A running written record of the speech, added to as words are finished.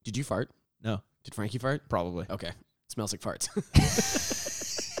Did you fart? No. Did Frankie fart? Probably. Okay. It smells like farts.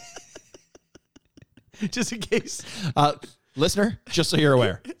 Just in case. Listener, just so you're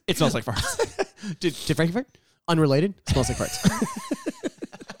aware, it smells like farts. Did Frankie fart? Unrelated. Smells like farts.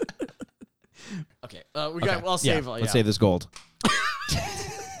 Okay. I'll save. Yeah, let's save this gold.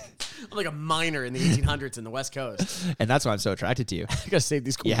 I'm like a miner in the 1800s in the West Coast. And that's why I'm so attracted to you. I gotta save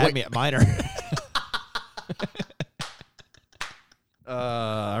these. You had me at miner.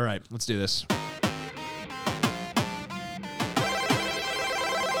 All right, let's do this.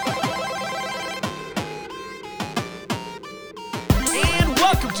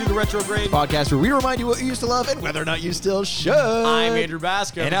 Welcome to the Retrograde Podcast, where we remind you what you used to love and whether or not you still should. I'm Andrew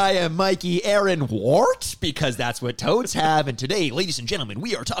Bascom. And I am Mikey Aaron Wart, because that's what toads have. And today, ladies and gentlemen,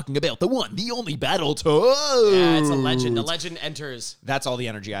 we are talking about the one, the only Battletoads. Yeah, it's a legend. A legend enters. That's all the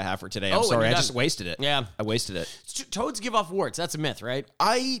energy I have for today. I'm sorry, I just wasted it. Yeah. I wasted it. Toads give off warts. That's a myth, right?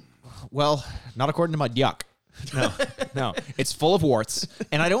 Well, not according to my yuck. No. It's full of warts.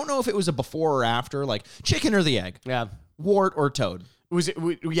 And I don't know if it was a before or after, like chicken or the egg. Yeah. Wart or toad. Was it?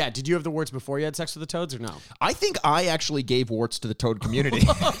 Yeah. Did you have the warts before you had sex with the toads, or no? I think I actually gave warts to the toad community.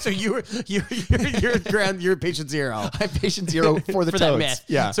 So you're patient zero. I'm patient zero for the for toads. that myth.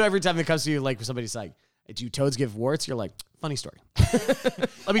 Yeah. So every time it comes to you, like somebody's like, "Do toads give warts?" You're like, "Funny story." Let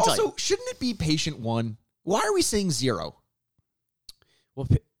me tell you. Also, shouldn't it be patient one? Why are we saying zero? Well,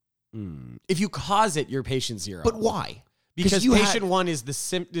 if you cause it, you're patient zero. But why? Because patient one is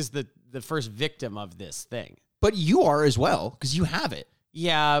the first victim of this thing. But you are as well, because you have it.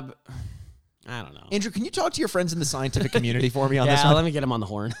 Yeah, I don't know. Andrew, can you talk to your friends in the scientific community for me on this one? Yeah, let me get him on the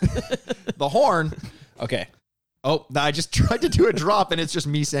horn. The horn? Okay. Oh, I just tried to do a drop, and it's just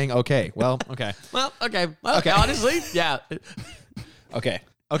me saying, okay. Well, okay. Well, okay. Honestly, yeah. Okay.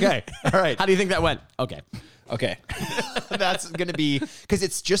 All right. How do you think that went? Okay. That's going to be, because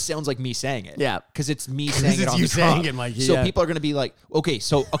it just sounds like me saying it. Yeah. Because it's me saying it on you the drop. saying it, Mikey. So people are going to be like, okay,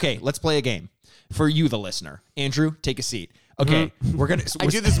 let's play a game. For you, the listener. Andrew, take a seat. Okay, we're going to... I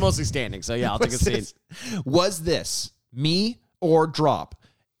do this mostly standing, so yeah, I'll take a seat. Was this me or drop?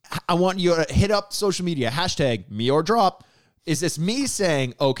 I want you to hit up social media, hashtag me or drop. Is this me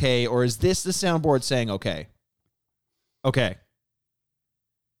saying okay, or is this the soundboard saying okay? Okay.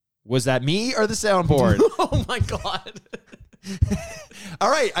 Was that me or the soundboard? Oh my God.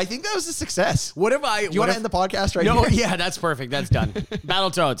 All right, I think that was a success. What if I... Do you want to end the podcast right No, here? yeah, that's perfect. That's done.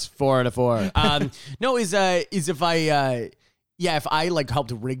 Battletoads, 4 out of 4. No, is if I like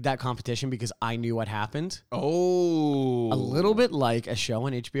helped rig that competition because I knew what happened. Oh. A little bit like a show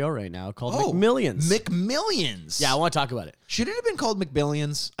on HBO right now called McMillions. McMillions. Yeah, I want to talk about it. Should it have been called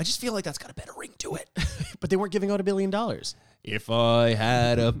McBillions? I just feel like that's got a better ring to it. But they weren't giving out $1 billion. If I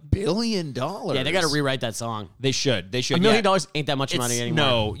had $1 billion. Yeah, they got to rewrite that song. They should. $1 million ain't that much money anymore.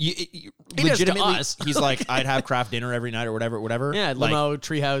 No. Legitimately, he's like, I'd have craft dinner every night or whatever. Yeah, limo,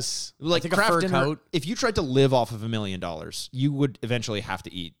 treehouse, like a fur coat. If you tried to live off of $1 million, you would eventually have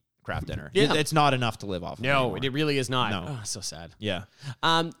to eat craft dinner. Yeah. It's not enough to live off of. No, it really is not. No. Oh, so sad. Yeah.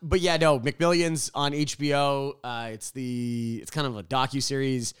 But yeah, no, McMillions on HBO. It's kind of a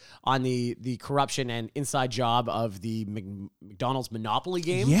docuseries on the corruption and inside job of the McDonald's Monopoly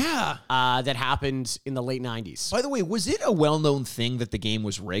game. Yeah. That happened in the late 90s. By the way, was it a well-known thing that the game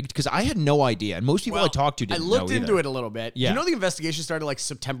was rigged? Because I had no idea, and most people I talked to didn't know I looked into it a little bit. Yeah. You know the investigation started like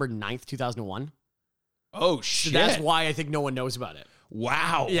September 9th, 2001? Oh, shit. So that's why I think no one knows about it.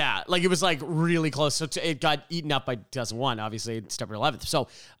 Wow. Yeah, like it was like really close. So it got eaten up by 2001, obviously, September 11th. So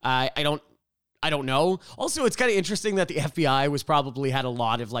I don't know. Also, it's kind of interesting that the FBI was probably had a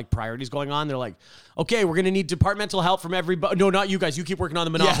lot of like priorities going on. They're like, okay, we're going to need departmental help from everybody. No, not you guys. You keep working on the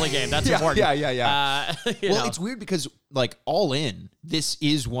Monopoly game. That's important. Yeah. It's weird because like all in, this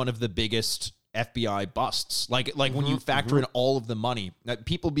is one of the biggest FBI busts. Like when you factor in all of the money,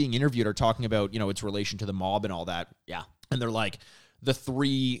 people being interviewed are talking about, its relation to the mob and all that. Yeah. And they're like, the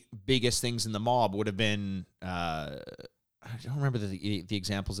 3 biggest things in the mob would have been, I don't remember the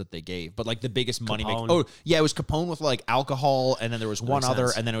examples that they gave, but like the biggest money maker. Oh, yeah, it was Capone with like alcohol, and then there was one other,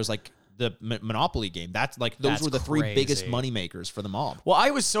 and then it was like the Monopoly game. That's like those were the 3 biggest money makers for the mob. Well,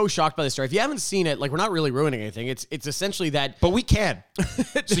 I was so shocked by this story. If you haven't seen it, like we're not really ruining anything. It's essentially that. But we can.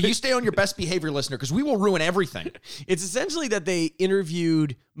 So you stay on your best behavior, listener, because we will ruin everything. It's essentially that they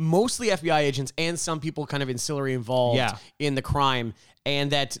interviewed mostly FBI agents and some people kind of ancillary involved in the crime,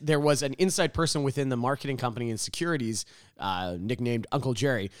 and that there was an inside person within the marketing company and securities, nicknamed Uncle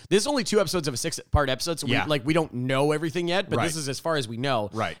Jerry. This is only 2 episodes of a 6-part episode, so we don't know everything yet, but this is as far as we know.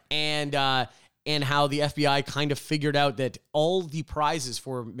 Right. And and how the FBI kind of figured out that all the prizes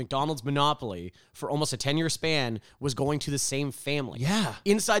for McDonald's Monopoly for almost a 10-year span was going to the same family. Yeah.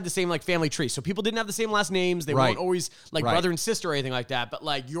 Inside the same like family tree. So people didn't have the same last names. They weren't always like brother and sister or anything like that. But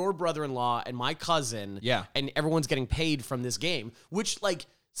like your brother-in-law and my cousin. Yeah. And everyone's getting paid from this game, which like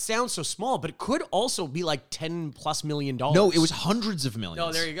sounds so small, but it could also be like $10+ million. No, it was hundreds of millions.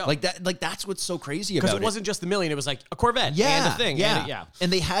 Oh, there you go. Like that. Like that's what's so crazy about it. Because it wasn't just the million; it was like a Corvette, and a thing, yeah. And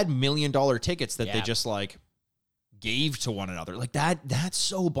they had $1 million tickets that they just like gave to one another. Like that. That's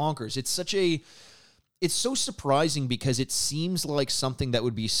so bonkers. It's so surprising because it seems like something that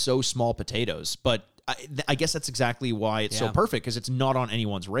would be so small potatoes, but I guess that's exactly why it's so perfect, because it's not on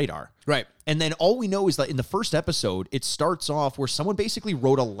anyone's radar. Right. And then all we know is that in the first episode, it starts off where someone basically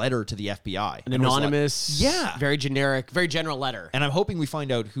wrote a letter to the FBI. An anonymous, like, very generic, very general letter. And I'm hoping we find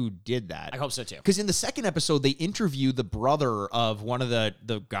out who did that. I hope so too. Because in the second episode, they interview the brother of one of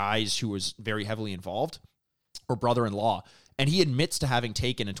the guys who was very heavily involved, or brother-in-law, and he admits to having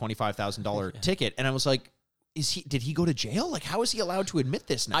taken a $25,000 ticket. And I was like, did he go to jail? Like, how is he allowed to admit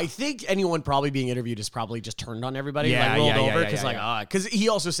this now? I think anyone probably being interviewed is probably just turned on everybody, rolled over, because he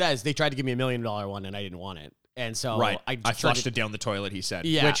also says they tried to give me $1 million one and I didn't want it. And so I flushed it down the toilet, he said.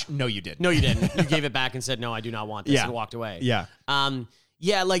 Yeah. Which, no, you didn't. No, you didn't. You gave it back and said, no, I do not want this, and walked away. Yeah.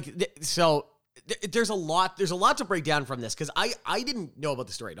 There's a lot to break down from this, because I didn't know about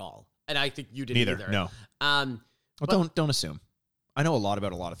the story at all. And I think you didn't either. No. Don't assume. I know a lot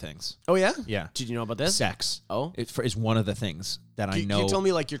about a lot of things. Oh, yeah? Yeah. Did you know about this? Sex. Oh? Is one of the things that I know. Can you tell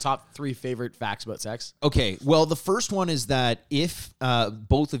me, like, your top 3 favorite facts about sex? Okay. Well, the first one is that if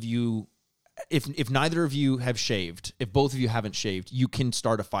both of you, if neither of you have shaved, if both of you haven't shaved, you can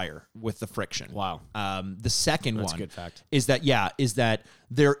start a fire with the friction. Wow. The second That's one a good fact. is that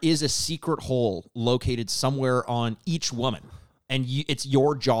there is a secret hole located somewhere on each woman, and it's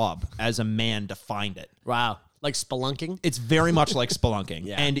your job as a man to find it. Wow. Like spelunking? It's very much like spelunking.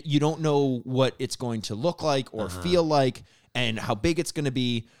 Yeah. And you don't know what it's going to look like or feel like and how big it's going to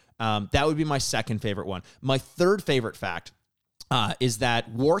be. That would be my second favorite one. My third favorite fact is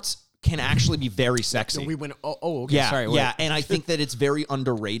that warts can actually be very sexy. We went, okay, yeah, sorry. Wait. Yeah, and I think that it's very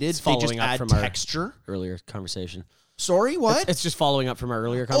underrated. They just add texture. Earlier conversation. Sorry, what? It's just following up from our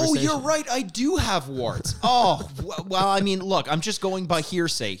earlier conversation. Oh, you're right. I do have warts. Oh, well, I mean, look, I'm just going by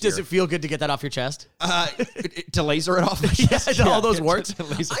hearsay here. Does it feel good to get that off your chest? To laser it off my chest? All those warts? I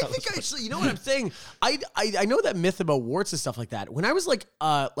think actually, you know what I'm saying? I know that myth about warts and stuff like that. When I was like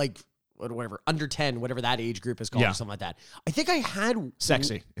whatever, under 10, whatever that age group is called or something like that, I think I had...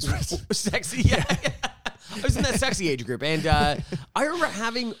 Sexy. Sexy, yeah. I was in that sexy age group, and I remember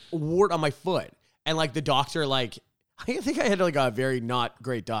having a wart on my foot, and like the doctor, like... I think I had like a very not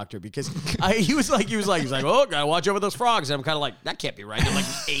great doctor, because he was like, oh, gotta watch over those frogs. And I'm kind of like, that can't be right. I'm like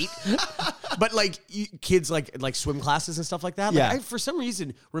 8, but like kids like swim classes and stuff like that. Like, I, for some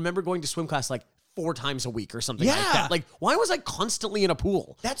reason, remember going to swim class like 4 times a week or something like that. Like, why was I constantly in a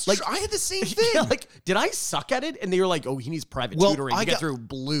pool? That's like, true. I had the same thing. Like, did I suck at it? And they were like, oh, he needs private tutoring to get through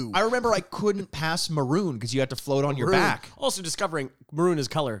blue. I remember I couldn't pass maroon because you had to float on your back. Also discovering maroon is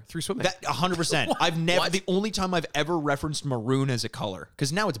color through swimming. That 100%. I've never, the only time I've ever referenced maroon as a color,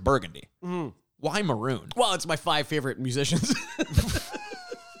 because now it's burgundy. Why maroon? Well, it's my 5 favorite musicians.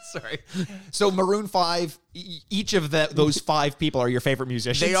 Sorry. So Maroon 5, each of those 5 people are your favorite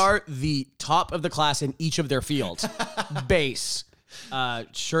musicians? They are the top of the class in each of their fields. Bass,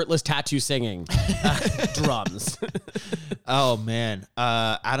 shirtless tattoo singing, drums. Oh, man.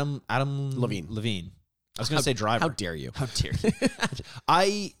 Adam Levine. I was going to say driver. How dare you? How dare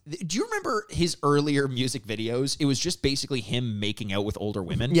you? Do you remember his earlier music videos? It was just basically him making out with older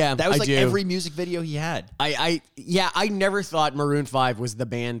women. Yeah, that was like every music video he had. I never thought Maroon 5 was the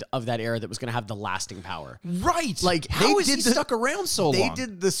band of that era that was going to have the lasting power. Right. Like, how is he stuck around so long? They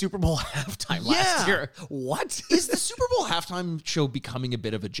did the Super Bowl halftime last year. What? Is the Super Bowl halftime show becoming a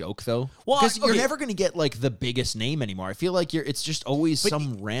bit of a joke, though? Well, because you're never going to get like the biggest name anymore. I feel like it's just always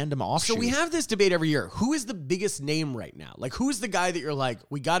some random offshoot. So we have this debate every year. Who is the biggest name right now? Like, who's the guy that you're like,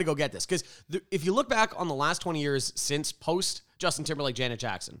 we got to go get this? Because if you look back on the last 20 years since post Justin Timberlake, Janet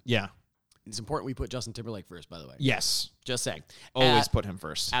Jackson. Yeah. It's important we put Justin Timberlake first, by the way. Yes. Just saying. Always put him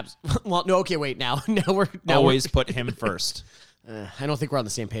first. Well, no, okay, wait, now always put him first. I don't think we're on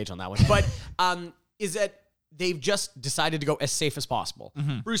the same page on that one. But is that they've just decided to go as safe as possible.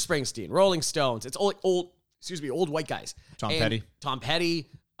 Mm-hmm. Bruce Springsteen, Rolling Stones. It's old white guys. Tom Petty.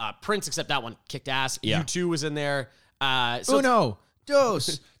 Prince, except that one kicked ass. Yeah. U2 was in there. Uno,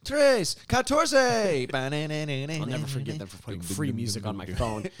 dos, Tres, 14. I'll never forgive them for putting free music on my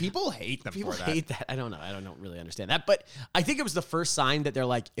phone. People hate them People for that. hate that. I don't know. I don't really understand that. But I think it was the first sign that they're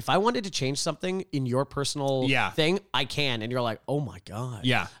like, if I wanted to change something in your personal thing, I can. And you're like, oh my God.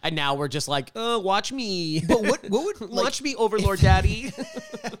 Yeah. And now we're just like, watch me. But what would watch me, Overlord Daddy?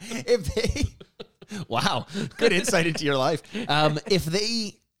 If they wow, good insight into your life. If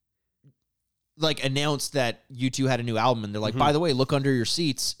they like announced that U2 had a new album and they're like, by the way, look under your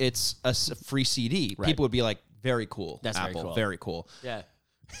seats, it's a free CD. Right. People would be like, very cool. That's Apple, very cool. Yeah.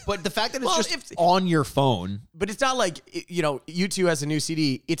 But the fact that it's just on your phone. But it's not like, U2 has a new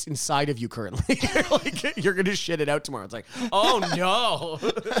CD. It's inside of you currently. You're going to shit it out tomorrow. It's like, oh, no.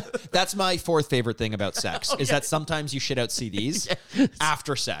 That's my fourth favorite thing about sex, is that sometimes you shit out CDs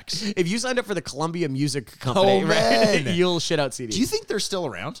after sex. If you signed up for the Columbia Music Company, right, you'll shit out CDs. Do you think they're still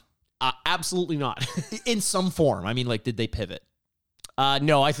around? Absolutely not. In some form. I mean, like, did they pivot?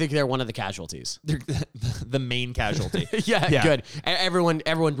 No, I think they're one of the casualties. They're the main casualty. yeah, good. Everyone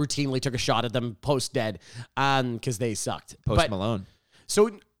routinely took a shot at them post-dead because they sucked. Post Malone.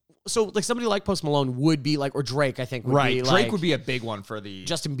 So like somebody like Post Malone would be like, or Drake, I think would be Drake would be a big one for the...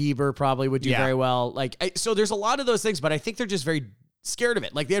 Justin Bieber probably would do very well. So there's a lot of those things, but I think they're just very scared of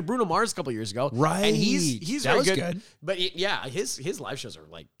it. Like they had Bruno Mars a couple years ago. Right. And he's that very good. But his live shows are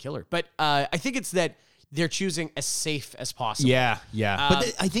like killer. But I think it's that they're choosing as safe as possible. Yeah.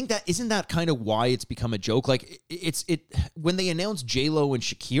 But I think that isn't that kind of why it's become a joke. Like it's when they announced J-Lo and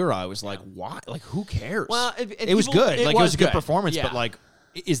Shakira, I was like, why? Like, who cares? Well, it was good. It was a good performance. Yeah. But like,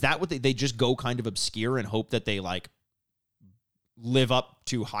 is that what they just go kind of obscure and hope that they like live up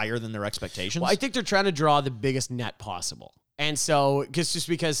to higher than their expectations? Well, I think they're trying to draw the biggest net possible. And so,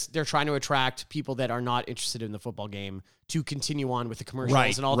 because they're trying to attract people that are not interested in the football game to continue on with the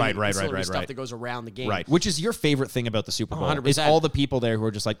commercials and all the ancillary stuff that goes around the game. Right, which is your favorite thing about the Super Bowl. 100%. Is all the people there who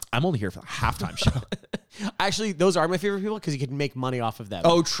are just like, I'm only here for the halftime show. Actually, those are my favorite people because you can make money off of them.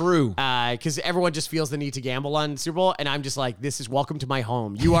 Oh, true. Because everyone just feels the need to gamble on Super Bowl, and I'm just like, this is welcome to my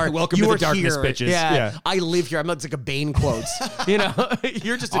home. You are welcome to the darkness, here. bitches. Yeah, I live here. It's like a Bane quote.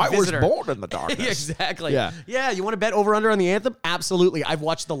 You're just a visitor. I was born in the darkness. Exactly. Yeah. You want to bet over under on the anthem? Absolutely. I've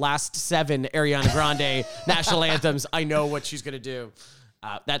watched the last 7 Ariana Grande national anthems. I know what she's gonna do.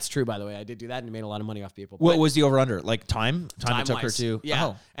 That's true, by the way. I did do that and made a lot of money off people. What was the over-under? Like time it took her to... Yeah.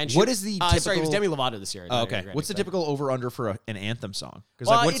 Oh. And what is the typical... Sorry, it was Demi Lovato this year. Oh, okay. What's the typical over-under for an anthem song? Because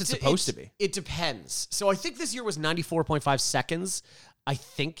what's it supposed to be? It depends. So I think this year was 94.5 seconds. I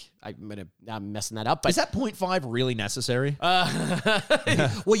think I'm messing that up. But is that 0.5 really necessary?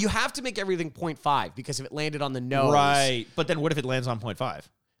 Well, you have to make everything 0.5 because if it landed on the nose... Right. But then what if it lands on 0.5?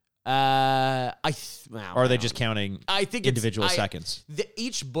 Or are they just counting individual seconds?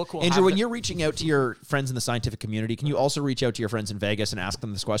 Each book will Andrew, when you're reaching out to your friends in the scientific community, can you also reach out to your friends in Vegas and ask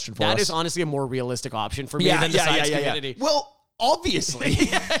them this question for us? That is honestly a more realistic option for me than the science community. Well, obviously.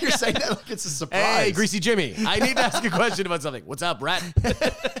 You're saying that like it's a surprise. Hey, Greasy Jimmy, I need to ask a question about something. What's up, Brett?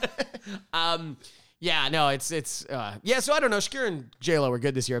 Yeah, no, it's so I don't know. Shakira and J-Lo were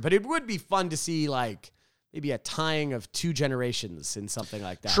good this year, but it would be fun to see like maybe a tying of 2 generations in something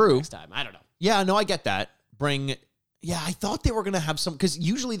like that. True. Next time. I don't know. Yeah, no, I get that. I thought they were going to have some, because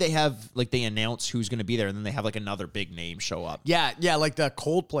usually they have, like, they announce who's going to be there, and then they have, like, another big name show up. Yeah, like the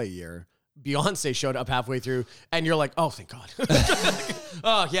Coldplay year. Beyonce showed up halfway through, and you're like, oh, thank God.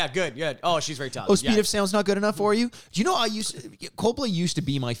 Oh, yeah, good. Oh, she's very talented. Oh, Speed of Sound's not good enough for you? Do you know Coldplay used to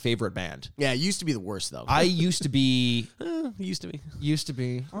be my favorite band. Yeah, it used to be the worst, though. I used to be... Used to be. Used to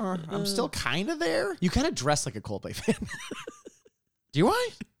be. I'm still kind of there. You kind of dress like a Coldplay fan. Do I?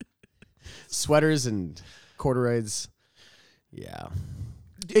 Sweaters and corduroys. Yeah.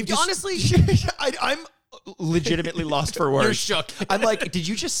 Honestly... I'm... legitimately lost for words. You're shook. I'm like, did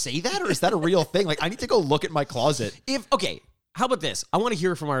you just say that, or is that a real thing? Like, I need to go look at my closet. How about this? I want to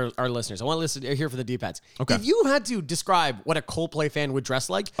hear from our listeners. I want to hear from the D-pads. Okay. If you had to describe what a Coldplay fan would dress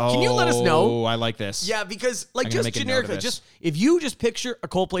like, can you let us know? Oh, I like this. Yeah, because like just generically, if you just picture a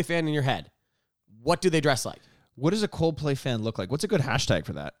Coldplay fan in your head, what do they dress like? What does a Coldplay fan look like? What's a good hashtag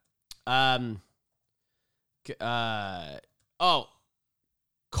for that?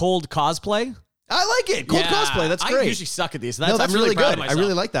 Cold cosplay. I like it. Cold cosplay. That's great. I usually suck at these. So that's I'm really proud good. of myself. I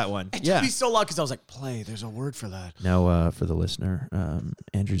really like that one. It took me so long because I was like, play. There's a word for that. Now, for the listener,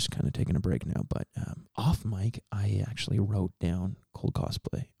 Andrew's kind of taking a break now, but off mic, I actually wrote down cold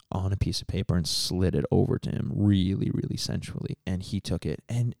cosplay on a piece of paper and slid it over to him really, really sensually, and he took it.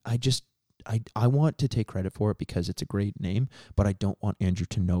 And I want to take credit for it because it's a great name, but I don't want Andrew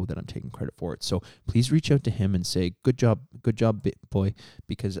to know that I'm taking credit for it. So please reach out to him and say, good job, boy,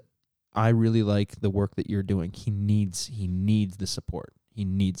 because I really like the work that you're doing. He needs the support. He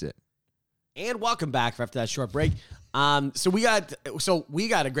needs it. And welcome back after that short break. So we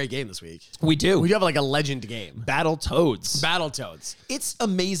got a great game this week. We do. We have like a legend game. Battletoads. It's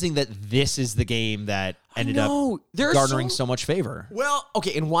amazing that this is the game that ended up garnering so much favor. Well,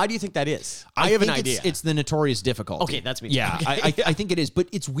 okay, and why do you think that is? I have an idea. It's the notorious difficulty. Okay, that's me. Yeah, Okay. I think it is. But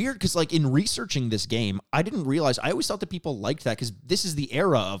it's weird because, like, in researching this game, I didn't realize. I always thought that people liked that because this is the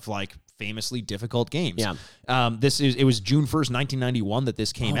era of, like, famously difficult games. Yeah. It was June 1st, 1991 that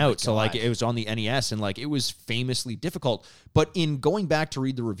this came out. So, like, God. it was on the NES, and, like, it was famously difficult. But in going back to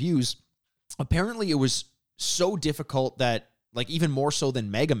read the reviews, apparently it was so difficult that, like, even more so than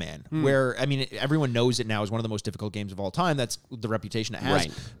Mega Man, where, I mean, everyone knows it now as one of the most difficult games of all time. That's the reputation it has.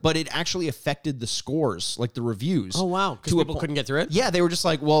 Right. But it actually affected the scores, like the reviews. Oh, wow. Because people couldn't get through it? Yeah, they were just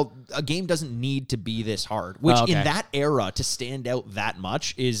like, well, a game doesn't need to be this hard, which in that era, to stand out that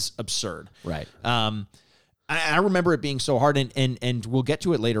much is absurd. Right. I remember it being so hard, and we'll get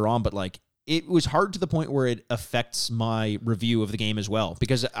to it later on, but, like, it was hard to the point where it affects my review of the game as well,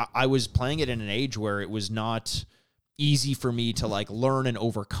 because I was playing it in an age where it was not easy for me to, like, learn and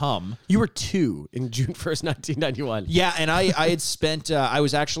overcome. You were 2 in June 1st, 1991. Yeah, and I had spent, I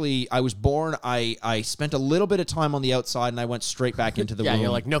was born, I spent a little bit of time on the outside, and I went straight back into the womb. You're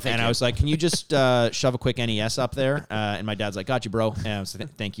like, no thank you. And I was like, can you just shove a quick NES up there? And my dad's like, got you, bro. And I was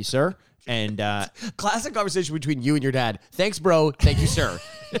like, thank you, sir. And classic conversation between you and your dad. Thanks, bro. Thank you, sir.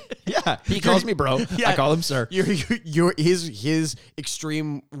 Yeah, he calls me bro. Yeah, I call him sir. You're his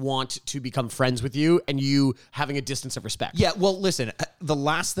extreme want to become friends with you, and you having a distance of respect. Yeah, well, listen, the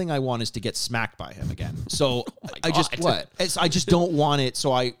last thing I want is to get smacked by him again. So I just don't want it.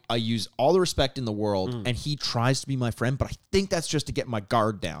 So I use all the respect in the world, and he tries to be my friend, but I think that's just to get my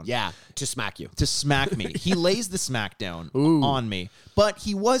guard down. Yeah, to smack you. To smack me. He lays the smack down on me. But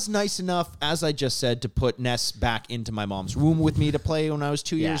he was nice enough, as I just said, to put Ness back into my mom's womb with me to play when I was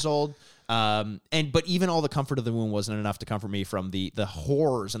 2 years old. But even all the comfort of the womb wasn't enough to comfort me from the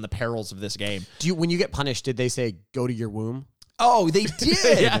horrors and the perils of this game. When you get punished, did they say go to your womb? Oh, they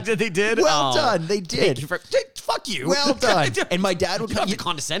did. Yeah, they did. Well done. They did. Fuck you. Well done. And my dad would come. You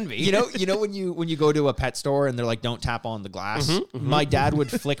condescend me. You know when you go to a pet store and they're like, don't tap on the glass. My dad would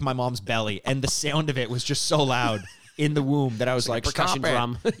flick my mom's belly, and the sound of it was just so loud in the womb that I was like percussion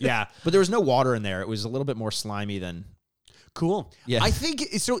drum. Yeah, but there was no water in there. It was a little bit more slimy than. Cool. Yeah. I think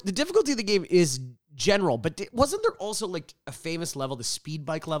so. The difficulty of the game is general, but wasn't there also like a famous level, the speed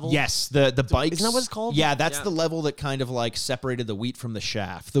bike level? Yes, the bikes. Isn't that what it's called? Yeah, that's the level that kind of like separated the wheat from the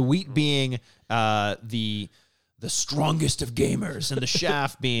chaff. The wheat being the strongest of gamers, and the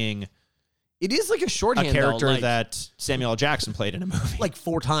chaff being. It is like a shorthand, a character though, like, that Samuel L. Jackson played in a movie like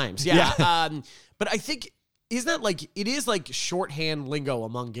 4 times. Yeah. But I think. Is that like, it is like shorthand lingo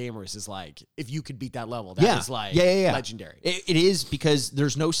among gamers is like, if you could beat that level, that is like legendary. It is because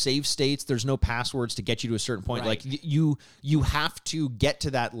there's no save states, there's no passwords to get you to a certain point. Right. Like you have to get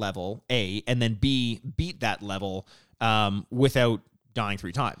to that level, A, and then B, beat that level without dying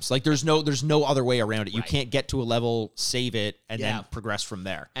 3 times. Like there's no other way around it. You can't get to a level, save it, and then progress from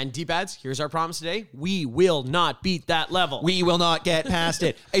there. And D-pads, here's our promise today. We will not beat that level. We will not get past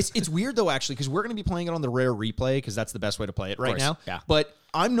it. It's weird though, actually, because we're going to be playing it on the rare replay because that's the best way to play it right now. Yeah. But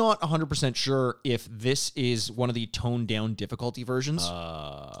I'm not 100% sure if this is one of the toned down difficulty versions.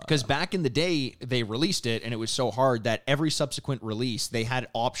 Because back in the day, they released it, and it was so hard that every subsequent release, they had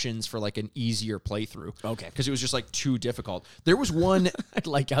options for like an easier playthrough. Okay. Because it was just like too difficult. There was one... I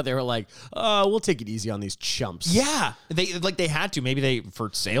like how they were like, we'll take it easy on these chumps. Yeah. They had to. Maybe they, for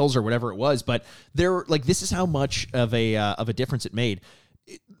sales or whatever it was, but they're like, this is how much of a difference it made.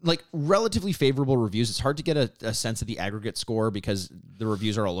 Like relatively favorable reviews. It's hard to get a sense of the aggregate score because the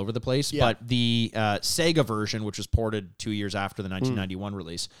reviews are all over the place. Yeah. But the Sega version, which was ported 2 years after the 1991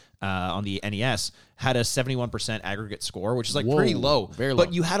 release on the NES, had a 71% aggregate score, which is like pretty low. Very low.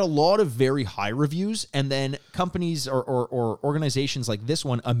 But you had a lot of very high reviews, and then companies or organizations like this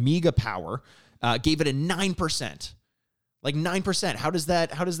one, Amiga Power, gave it a 9%. Like 9%. How does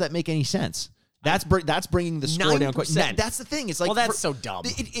that make any sense? That's bringing the score down quite. That's the thing. It's like, well, that's so dumb.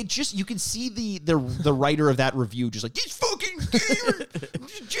 It just, you can see the writer of that review just like, this fucking gamer,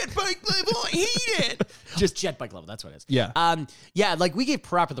 jet bike level, I hate it. Just jet bike level. That's what it is. Yeah. Yeah. Like we gave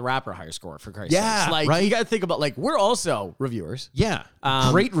Parappa the Rapper a higher score for Christ's sakes. Like right? you got to think about like we're also reviewers. Yeah.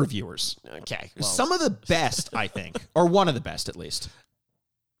 Great reviewers. Okay. Well. Some of the best, I think, or one of the best at least.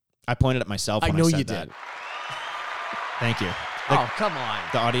 I pointed at myself. When I know I said you that. did. Thank you. Oh, come on.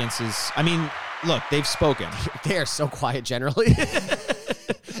 The audience is. I mean. Look, they've spoken. They are so quiet generally.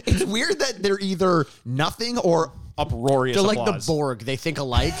 It's weird that they're either nothing or uproarious They're applause. like the Borg. They think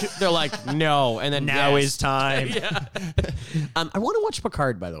alike. They're like, no. And then Now yes. is time. Yeah. I want to watch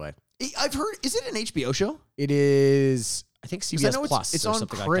Picard, by the way. I've heard, is it an HBO show? It is, I think, CBS know Plus. it's or on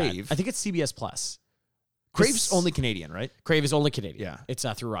something Crave. like that. I think it's CBS Plus. Crave's only Canadian, right? Crave is only Canadian. Yeah. It's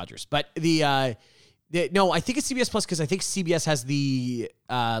through Rogers. But no, I think it's CBS Plus because I think CBS has the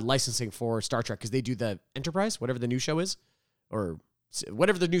licensing for Star Trek because they do the Enterprise, whatever the new show is, or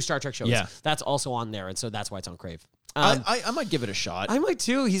whatever the new Star Trek show is. That's also on there, and so that's why it's on Crave. I might give it a shot. I might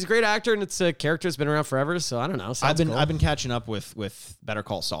too. He's a great actor, and it's a character that's been around forever. So I don't know. I've been catching up with Better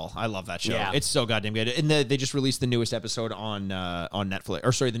Call Saul. I love that show. Yeah. It's so goddamn good. And they just released the newest episode on Netflix,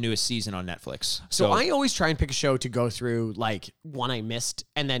 or sorry, the newest season on Netflix. So I always try and pick a show to go through, like one I missed,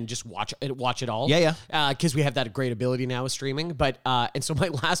 and then just watch it all. Yeah. Because we have that great ability now with streaming. But and so my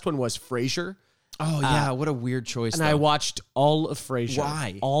last one was Frasier. Oh yeah, what a weird choice. And I watched all of Frasier.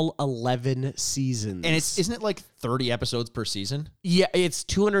 Why? All 11 seasons. And isn't it like 30 episodes per season? Yeah, it's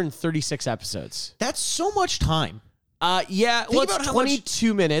 236 episodes. That's so much time. Yeah, well, it's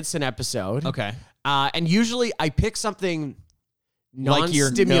 22 minutes an episode. Okay. And usually I pick something Like your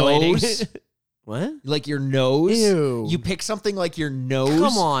non-stimulating. nose? What? Like your nose? Ew. You pick something like your nose?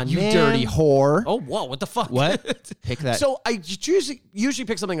 Come on, you man. dirty whore. Oh, whoa, what the fuck? What? Pick that. So I usually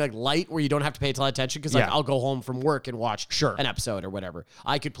pick something like light where you don't have to pay a ton of attention because Yeah. I'll go home from work and watch Sure. an episode or whatever.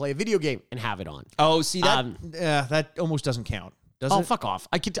 I could play a video game and have it on. Oh, see, that almost doesn't count, does it? Fuck off.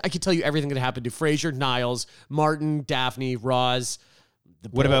 I could tell you everything that happened to Frasier, Niles, Martin, Daphne, Roz.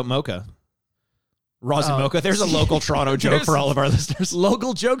 What about Mocha? Roz and Mocha. There's a local Toronto joke for all of our listeners.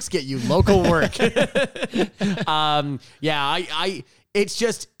 Local jokes get you local work. It's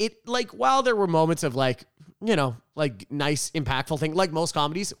just, like, while there were moments of like, you know, like nice, impactful thing, like most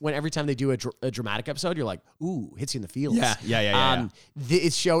comedies, when every time they do a dramatic episode, you're like, ooh, hits you in the feels. Yeah.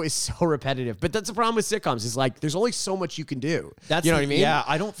 This show is so repetitive, but that's the problem with sitcoms is like, there's only so much you can do. You know what I mean? Yeah,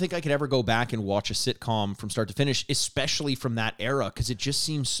 I don't think I could ever go back and watch a sitcom from start to finish, especially from that era, because it just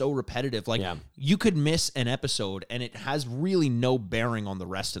seems so repetitive. Like, you could miss an episode, and it has really no bearing on the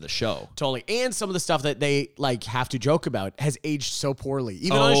rest of the show. Totally. And some of the stuff that they like have to joke about has aged so poorly.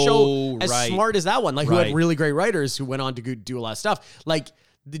 Even on a show as smart as that one, like who had really great writers who went on to do a lot of stuff. Like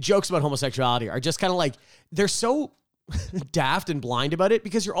the jokes about homosexuality are just kind of like, they're so daft and blind about it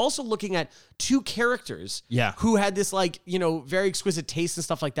because you're also looking at two characters who had this like, you know, very exquisite taste and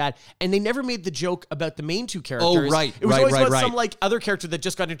stuff like that. And they never made the joke about the main two characters. Oh, right. It was always about some like other character that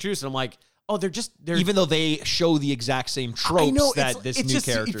just got introduced. And I'm like, oh, they're even though they show the exact same tropes that this new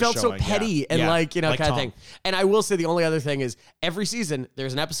character it felt showing. so petty and like, you know, like kind Tom. of thing. And I will say the only other thing is every season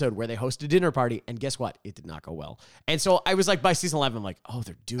there's an episode where they host a dinner party, and guess what? It did not go well. And so I was like, by season 11, I'm like, oh,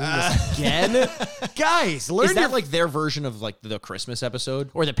 they're doing this again, guys. Learn Is that like their version of like the Christmas episode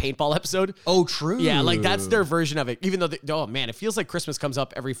or the paintball episode? Oh, true. Yeah, like that's their version of it. Even though, oh man, it feels like Christmas comes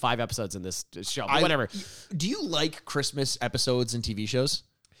up every 5 episodes in this show. But whatever. Do you like Christmas episodes and TV shows?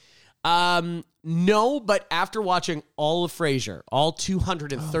 No, but after watching all of Frasier, all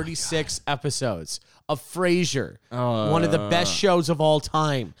 236 episodes of Frasier, one of the best shows of all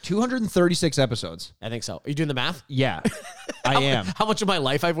time. 236 episoades. I think so. Are you doing the math? Yeah, I am. How much of my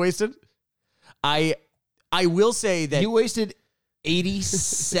life I've wasted? I will say that You wasted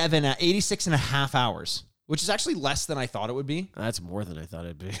 86 and a half hours, which is actually less than I thought it would be. that's more than I thought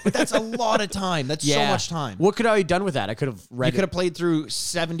it'd be. But that's a lot of time. That's so much time. What could I have done with that? I could have read. You could have played through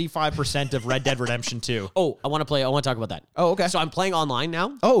 75% of Red Dead Redemption 2. Oh, I want to talk about that. Oh, okay. So I'm playing online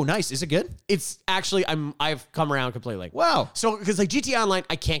now. Oh, nice. Is it good? It's actually I've come around completely. Wow. So because like GTA Online,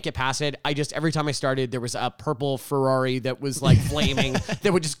 I can't get past it. I just every time I started, there was a purple Ferrari that was like flaming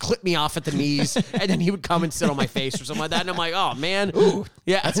that would just clip me off at the knees, and then he would come and sit on my face or something like that. And I'm like, oh man, Ooh,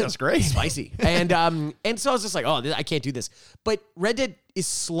 yeah, that sounds great. spicy. And so I was just like, oh, I can't do this. But Red Dead is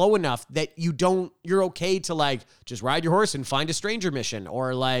slow enough that you're okay to like just ride your horse and find a stranger mission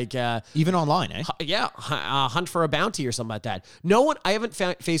or like Even online, eh? hunt for a bounty or something like that. I haven't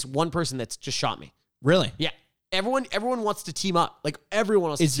faced one person that's just shot me. Really? Yeah. Everyone wants to team up. Like everyone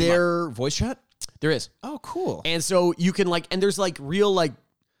wants to team up. Is there voice chat? There is. Oh, cool. And so you can like, and there's like real like,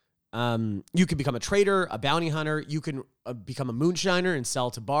 you can become a trader, a bounty hunter. You can become a moonshiner and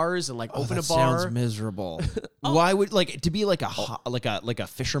sell to bars and like open a bar. Sounds miserable. Why would like to be like a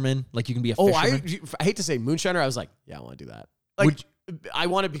fisherman? Like you can be a fisherman. I hate to say moonshiner. I was like, yeah, I want to do that. Like I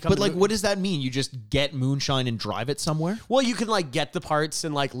want to become. But like, what does that mean? You just get moonshine and drive it somewhere? Well, you can like get the parts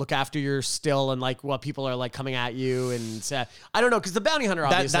and like look after your still and like while people are like coming at you and I don't know because the bounty hunter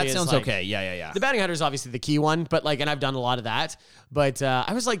obviously that sounds like, okay. Yeah. The bounty hunter is obviously the key one, but like, and I've done a lot of that. But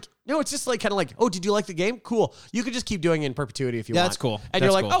I was like, No, it's just like kind of like, oh, did you like the game? Cool. You could just keep doing it in perpetuity if you want. That's cool. And That's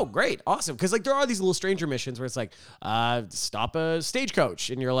you're like, cool. oh, great, awesome. Because like there are these little stranger missions where it's like, stop a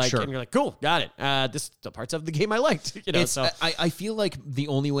stagecoach, and you're like, cool, got it. This the parts of the game I liked. So I feel like the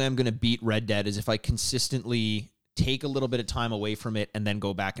only way I'm going to beat Red Dead is if I consistently take a little bit of time away from it and then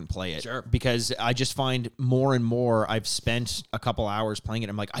go back and play it. Sure. Because I just find more and more I've spent a couple hours playing it.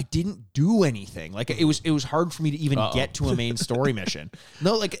 I'm like, I didn't do anything. Like it was hard for me to even get to a main story mission.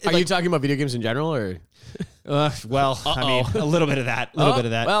 No, like are you talking about video games in general or? I mean, a little bit of that.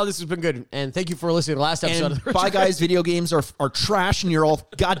 Well, this has been good, and thank you for listening to the last episode. And bye, guys. Video games are trash, and you're all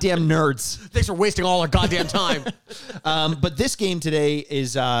goddamn nerds. Thanks for wasting all our goddamn time. But this game today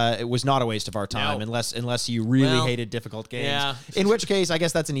it was not a waste of our time, unless you really hated difficult games. Yeah. In which case, I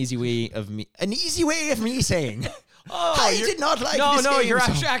guess that's an easy way of me saying. I did not like this game. Your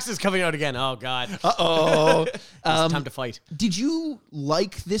accent is coming out again. Oh, God. Uh-oh. It's time to fight. Did you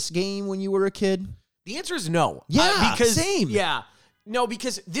like this game when you were a kid? The answer is no. Yeah, same. Yeah. No,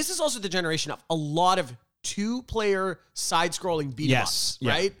 because this is also the generation of a lot of two-player side-scrolling beat-em-ups,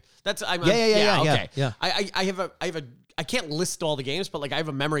 right? That's okay. Yeah. I have a I can't list all the games, but like I have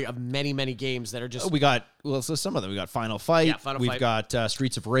a memory of many games that are just. So some of them. We got Final Fight. Yeah, Final We've Fight. got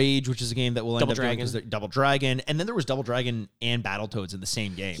Streets of Rage, which is a game that will end Double up Dragon. doing Double Dragon, and then there was Double Dragon and Battletoads in the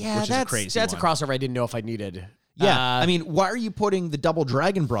same game, which is a crazy. That's one. a crossover I didn't know if I needed. Yeah, I mean, why are you putting the Double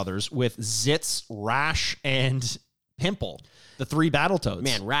Dragon brothers with Zitz, Rash, and Pimple? The 3 Battletoads.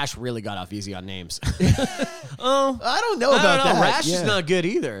 Man, Rash really got off easy on names. Oh, I don't know about that. Rash is not good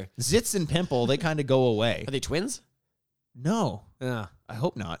either. Zitz and Pimple, they kind of go away. Are they twins? No. I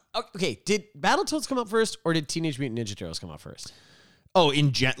hope not. Okay, did Battletoads come up first, or did Teenage Mutant Ninja Turtles come up first? Oh,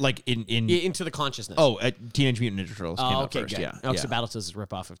 into the consciousness. Oh, Teenage Mutant Ninja Turtles came up first. Good. Yeah. So Battletoads is a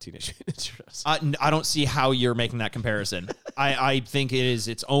ripoff of Teenage Mutant Ninja Turtles. I don't see how you're making that comparison. I think it is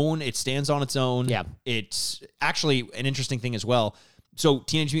its own. It stands on its own. Yeah. It's actually an interesting thing as well. So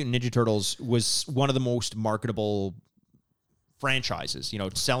Teenage Mutant Ninja Turtles was one of the most marketable franchises,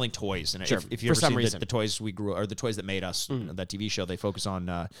 selling toys. And if you ever seen the toys we grew, or the toys that made us, that TV show, they focus on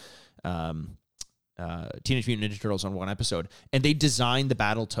Teenage Mutant Ninja Turtles on one episode, and they designed the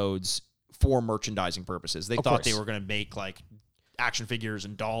Battletoads for merchandising purposes. They thought they were going to make like action figures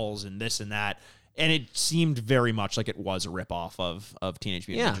and dolls and this and that, and it seemed very much like it was a ripoff of Teenage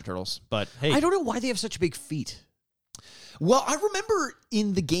Mutant Ninja Turtles. But hey, I don't know why they have such big feet. Well, I remember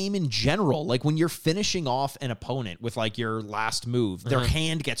in the game in general, like when you're finishing off an opponent with like your last move, their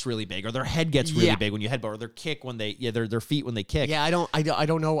hand gets really big, or their head gets really big when you headbutt, or their kick when they their feet when they kick. Yeah, I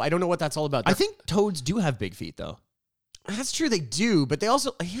don't know what that's all about. I think toads do have big feet though. That's true, they do, but they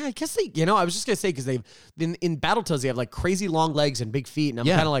also, I guess they, I was just gonna say, because they've in Battletoads they have like crazy long legs and big feet, and I'm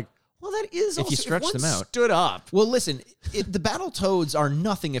kind of like, well, that is if you stretch them out, stood up. Well, listen, the Battletoads are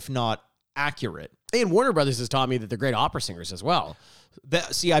nothing if not accurate. And Warner Brothers has taught me that they're great opera singers as well.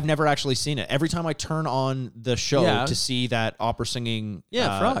 See, I've never actually seen it. Every time I turn on the show to see that opera singing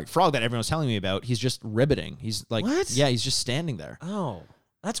frog that everyone's telling me about, he's just ribbiting. He's like, what? Yeah, he's just standing there. Oh,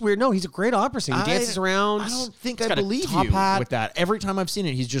 that's weird. No, he's a great opera singer. He dances around. I don't think I believe you with that. Every time I've seen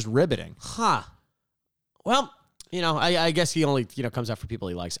it, he's just ribbiting. Huh. Well, I guess he only, comes out for people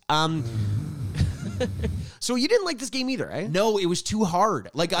he likes. So you didn't like this game either, eh? No, it was too hard.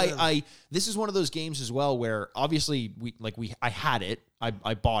 Like this is one of those games as well where obviously I had it.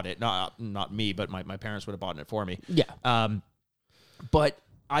 I bought it. Not me, but my parents would have bought it for me. Yeah. But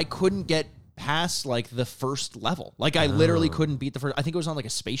I couldn't get past like the first level. Like I literally couldn't beat the first. I think it was on like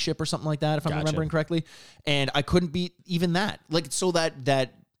a spaceship or something like that, if I'm remembering correctly. And I couldn't beat even that. Like so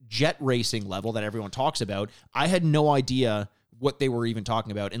that jet racing level that everyone talks about, I had no idea what they were even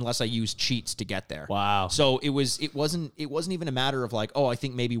talking about unless I used cheats to get there. Wow. So it wasn't even a matter of like, oh, I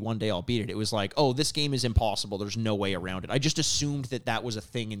think maybe one day I'll beat it. It was like, oh, this game is impossible. There's no way around it. I just assumed that was a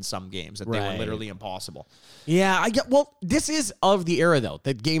thing in some games, that they were literally impossible. Yeah, this is of the era though,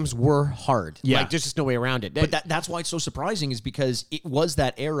 that games were hard. Yeah. Like there's just no way around it. But that's why it's so surprising, is because it was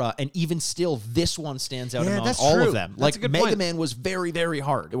that era, and even still this one stands out among all of them. That's a good Mega point. Man was very, very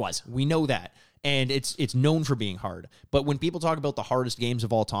hard. It was. We know that. And it's known for being hard. But when people talk about the hardest games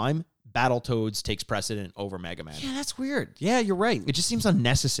of all time, Battletoads takes precedent over Mega Man. Yeah, that's weird. Yeah, you're right. It just seems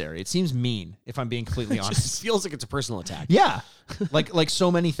unnecessary. It seems mean, if I'm being completely honest. It just feels like it's a personal attack. Yeah. like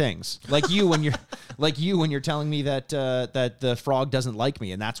so many things. Like you when you're telling me that the frog doesn't like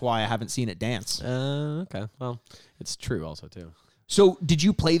me, and that's why I haven't seen it dance. Okay. Well, it's true also too. So did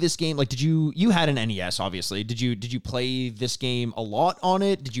you play this game? Like, you had an NES, obviously. Did you play this game a lot on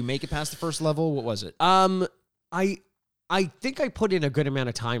it? Did you make it past the first level? What was it? I I think I put in a good amount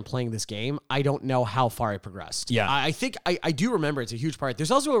of time playing this game. I don't know how far I progressed. Yeah. I think I do remember it's a huge part.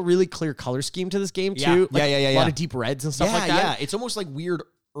 There's also a really clear color scheme to this game, too. Yeah. A lot of deep reds and stuff like that. Yeah, it's almost like weird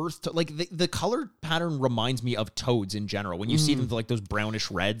earth. Like the color pattern reminds me of toads in general. When you see them, like those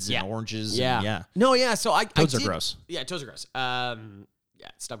brownish reds and oranges. Yeah. No, yeah. So Toads are gross. Yeah, toads are gross. Yeah,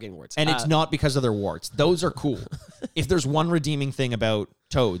 stop getting warts. And it's not because of their warts. Those are cool. If there's one redeeming thing about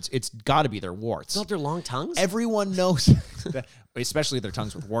toads, it's got to be their warts. It's not their long tongues? Everyone knows, especially their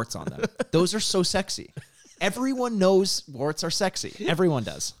tongues with warts on them. Those are so sexy. Everyone knows warts are sexy. Everyone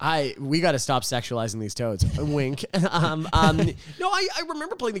does. We got to stop sexualizing these toads. Wink. No, I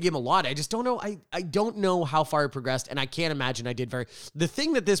remember playing the game a lot. I just don't know. I don't know how far I progressed, and I can't imagine I did the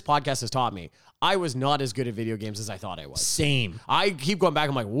thing that this podcast has taught me, I was not as good at video games as I thought I was. Same. I keep going back.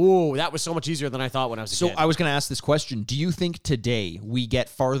 I'm like, whoa, that was so much easier than I thought when I was a kid. So I was going to ask this question. Do you think today we get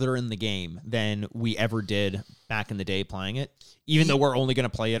farther in the game than we ever did back in the day playing it? Even though we're only going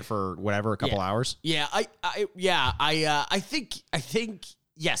to play it for whatever, a couple hours? Yeah, I think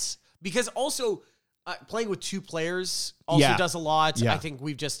yes. Because also playing with two players also does a lot. Yeah. I think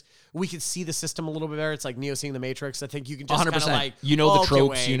we can see the system a little bit better. It's like Neo seeing the Matrix. I think you can just kind of like... the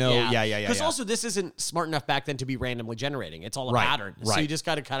tropes, Yeah. Because also this isn't smart enough back then to be randomly generating. It's all a pattern. Right. So you just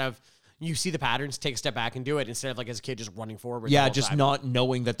got to kind of... You see the patterns, take a step back and do it instead of like as a kid just running forward. Yeah, just not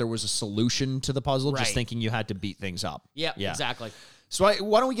knowing that there was a solution to the puzzle, just thinking you had to beat things up. Yeah, exactly. So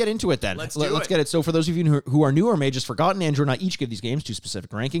why don't we get into it then? Let's get it. So for those of you who are new or may have just forgotten, Andrew and I each give these games 2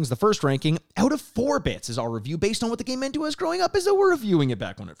 specific rankings. The first ranking, out of 4 bits, is our review based on what the game meant to us growing up as though we're reviewing it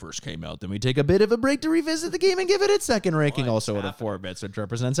back when it first came out. Then we take a bit of a break to revisit the game and give it its second ranking, also out of 4 bits, which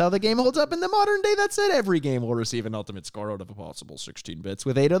represents how the game holds up in the modern day. That said, every game will receive an ultimate score out of a possible 16 bits,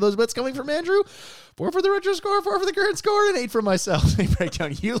 with 8 of those bits coming from Andrew, 4 for the retro score, 4 for the current score, and 8 for myself.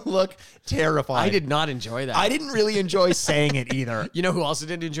 Breakdown. You look terrified. I did not enjoy that. I didn't really enjoy saying it either. You know who also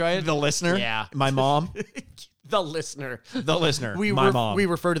didn't enjoy it? The listener? Yeah. My mom? The listener. The listener. My mom. We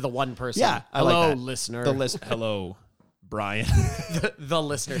refer to the one person. Yeah. Hello, like listener. Hello, Brian. the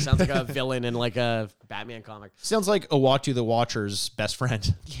listener sounds like a villain in like a Batman comic. Sounds like Uatu the Watcher's best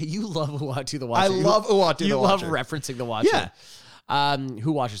friend. Yeah, you love Uatu the Watcher. I love Uatu the Watcher. You love referencing the Watcher. Yeah.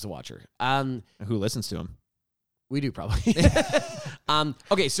 Who watches the Watcher? Who listens to him? We do probably.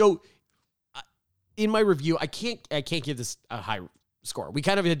 Okay, so in my review, I can't give this a high score. We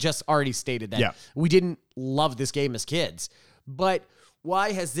kind of had just already stated that we didn't love this game as kids. But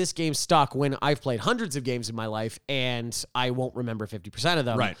why has this game stuck when I've played hundreds of games in my life and I won't remember 50% of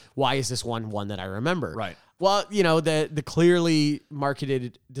them? Right. Why is this one that I remember? Right. Well, the clearly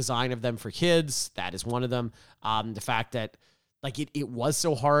marketed design of them for kids, that is one of them. The fact that like it was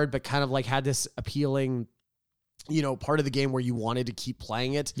so hard, but kind of like had this appealing part of the game where you wanted to keep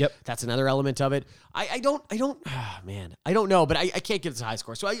playing it. Yep. That's another element of it. I don't know, but I can't give this a high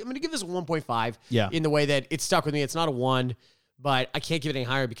score. So I'm going to give this a 1.5 in the way that it stuck with me. It's not a 1, but I can't give it any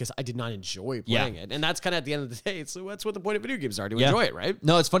higher because I did not enjoy playing it. And that's kind of at the end of the day. So that's what the point of video games are, to enjoy it, right?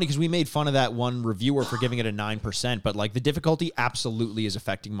 No, it's funny because we made fun of that one reviewer for giving it a 9%, but like the difficulty absolutely is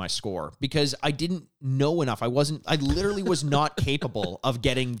affecting my score because I didn't know enough. I literally was not capable of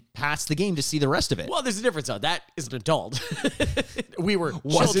getting past the game to see the rest of it. Well, there's a difference though. That is an adult. We were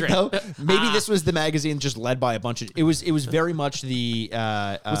was children. It though? Maybe this was the magazine just led by a bunch of. It was very much the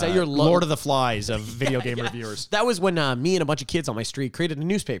was that your Lord of the Flies of video game reviewers. That was when me and a bunch of kids on my street created a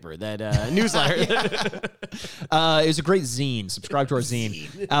newspaper, that newsletter. It was a great zine. Subscribe to our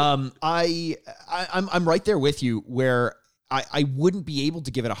zine. I'm right there with you where I wouldn't be able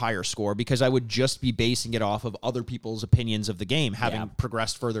to give it a higher score because I would just be basing it off of other people's opinions of the game, having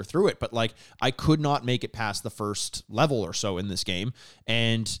progressed further through it. But like, I could not make it past the first level or so in this game,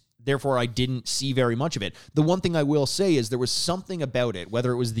 and therefore I didn't see very much of it. The one thing I will say is there was something about it,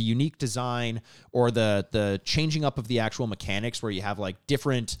 whether it was the unique design or the changing up of the actual mechanics, where you have like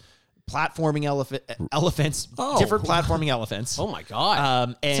different platforming elephants, different platforming elephants. Oh my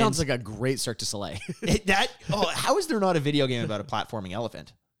God. And sounds like a great Cirque du Soleil. How is there not a video game about a platforming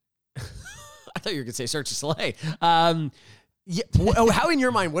elephant? I thought you were going to say Cirque du Soleil. How in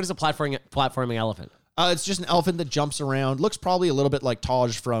your mind, what is a platforming elephant? It's just an elephant that jumps around. Looks probably a little bit like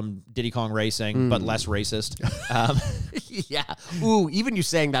Taj from Diddy Kong Racing, but less racist. Yeah. Ooh, even you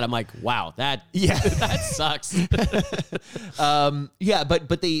saying that, I'm like, wow, that sucks.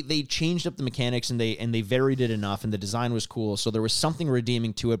 But they changed up the mechanics and they varied it enough, and the design was cool. So there was something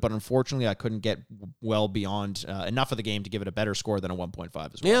redeeming to it, but unfortunately, I couldn't get well beyond enough of the game to give it a better score than a 1.5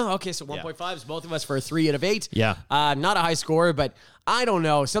 as well. Yeah. Okay. So 1.5 is both of us for a 3 out of 8. Yeah. Not a high score, but I don't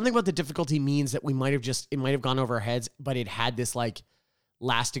know. Something about the difficulty means that it might have gone over our heads, but it had this like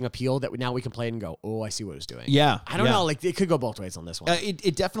lasting appeal that now we can play it and go, oh, I see what it was doing. Yeah. I don't know. Like, it could go both ways on this one.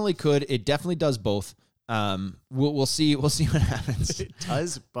 It definitely could. It definitely does both. We'll see what happens. It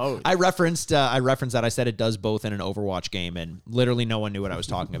does both. I referenced that. I said it does both in an Overwatch game, and literally no one knew what I was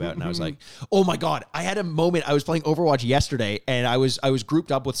talking about. And I was like, oh my God, I had a moment. I was playing Overwatch yesterday, and I was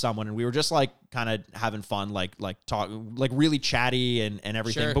grouped up with someone, and we were just like kind of having fun, like talk, like really chatty and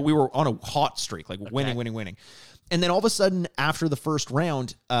everything. Sure. But we were on a hot streak, like winning. And then all of a sudden, after the first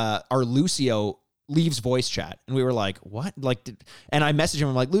round, our Lucio leaves voice chat, and we were like, what? Like, and I messaged him,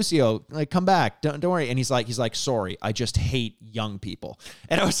 I'm like, Lucio, like, come back, don't worry. And he's like, sorry, I just hate young people.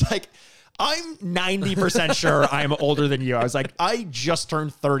 And I was like, I'm 90% sure I'm older than you. I was like, I just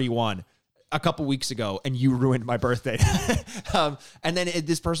turned 31 a couple weeks ago, and you ruined my birthday. And then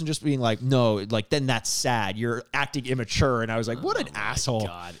this person just being like, no, like, then that's sad. You're acting immature. And I was like, what an asshole.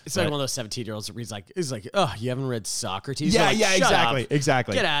 God. It's like one of those 17-year-olds that reads like, oh, you haven't read Socrates? Yeah, like,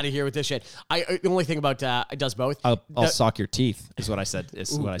 exactly. Get out of here with this shit. The only thing about it does both. I'll sock your teeth is what I said. I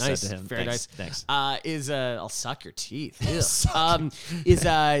said to him. Very nice. Thanks. I'll suck your teeth. There's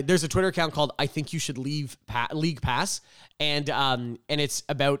a Twitter account called I Think You Should Leave League Pass. And it's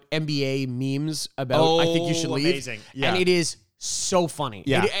about NBA memes about I Think You Should Leave. Amazing. Yeah. And it is so funny.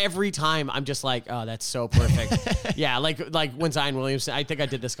 Yeah. Every time I'm just like, oh, that's so perfect. Yeah, like when Zion Williamson, I think I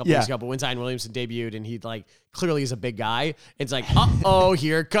did this a couple weeks ago, but when Zion Williamson debuted and he like clearly is a big guy, it's like, uh-oh,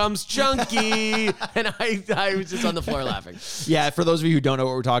 here comes Chunky. And I was just on the floor laughing. Yeah, for those of you who don't know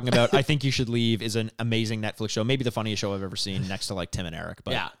what we're talking about, I Think You Should Leave is an amazing Netflix show, maybe the funniest show I've ever seen next to like Tim and Eric,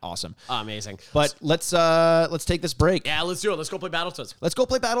 but awesome. Amazing. But let's take this break. Yeah, let's do it. Let's go play Battletoads. Let's go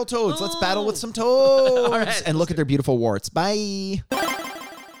play Battletoads. Let's battle with some toads. All right, and look at their beautiful warts. Bye.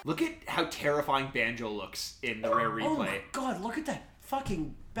 Look at how terrifying Banjo looks in the rare replay. Oh my God, look at that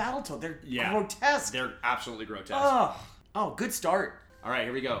fucking Battletoad. They're Yeah. grotesque. They're absolutely grotesque. Oh, good start. All right,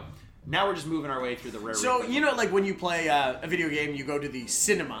 here we go. Now we're just moving our way through the rare So, replay. you know, like when you play a video game, you go to the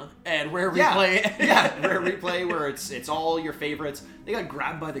cinema and rare replay. Rare replay where it's all your favorites. They got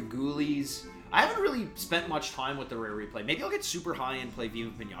grabbed by the ghoulies. I haven't really spent much time with the rare replay. Maybe I'll get super high and play Viva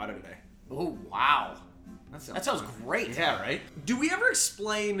Pinata today. Oh, wow. That sounds great. Yeah, right? Do we ever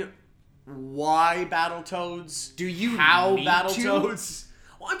explain why Battletoads? Do you How need Battletoads?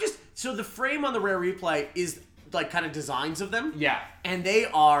 Well, so the frame on the rare replay is like kind of designs of them. Yeah. And they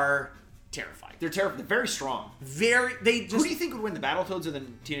are terrifying. They're terrible. They're very strong. Who do you think would win, the Battletoads or the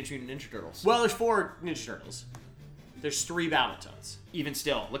Teenage Mutant Ninja Turtles? Well, there's 4 Ninja Turtles. There's 3 Battletoads. Even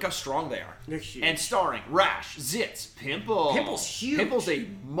still, look how strong they are. They're huge. And starring Rash, Zitz, Pimple. Pimple's huge. Pimple's a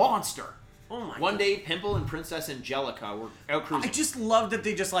monster. Oh my One day, Pimple and Princess Angelica were out cruising. I just love that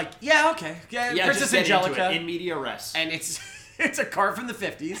they just like, yeah, Princess just get Angelica. into it, in media res. And it's a car from the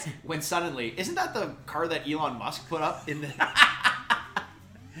 50s. When suddenly, isn't that the car that Elon Musk put up in the...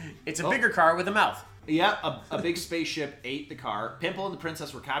 It's a bigger car with a mouth. Yeah, a big spaceship ate the car. Pimple and the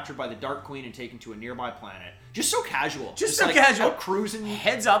princess were captured by the Dark Queen and taken to a nearby planet. Just so casual. Just so like casual. Out cruising.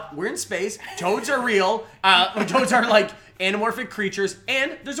 Heads up, we're in space. Toads are real. Toads are like anamorphic creatures,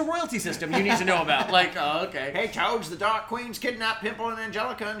 and there's a royalty system you need to know about. Like, okay. Hey, Toads, the Dark Queen's kidnapped Pimple and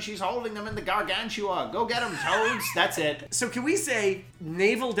Angelica, and she's holding them in the Gargantua. Go get them, Toads. That's it. So can we say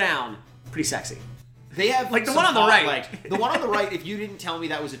navel down? Pretty sexy. They have like the one on the right. Like the one on the right. If you didn't tell me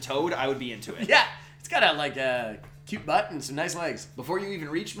that was a toad, I would be into it. Yeah, it's got a cute butt and some nice legs. Before you even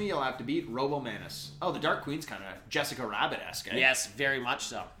reach me, you'll have to beat Robo-Manus. Oh, the Dark Queen's kind of Jessica Rabbit-esque, eh? Yes, very much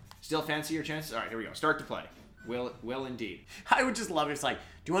so. Still fancy your chances? All right, here we go. Start to play. Will indeed. I would just love it. It's like,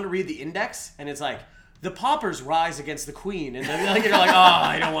 do you want to read the index? And it's like, the paupers rise against the queen. And then you're like, oh,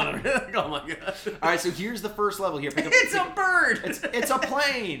 I don't want to. Oh, my God. All right, so here's the first level here. It's a bird. It's a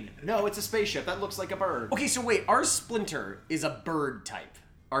plane. No, it's a spaceship. That looks like a bird. Okay, so wait. Our Splinter is a bird type.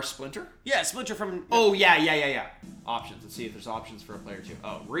 Our Splinter? Yeah, Splinter from... Oh, yeah. Options. Let's see if there's options for a player 2.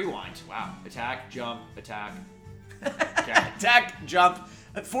 Oh, rewind. Wow. Attack, jump, attack. Okay. Attack, jump.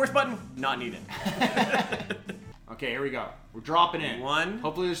 Force button, not needed. Okay, here we go. We're dropping in. One.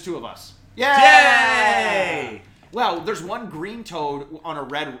 Hopefully there's 2 of us. Yay! Well, there's one green toad on a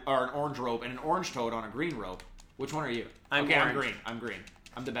red or an orange rope and an orange toad on a green rope. Which one are you? I'm green. I'm green.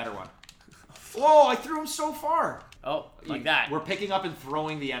 I'm the better one. Whoa, I threw him so far. Oh, like that. We're picking up and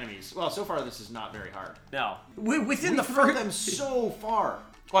throwing the enemies. Well, so far this is not very hard. No. Within the throw first... them so far.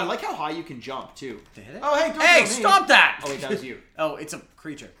 Oh, I like how high you can jump, too. Did it? Oh, hey, don't Hey, kill me. stop that! Oh, wait, that was you. Oh, it's a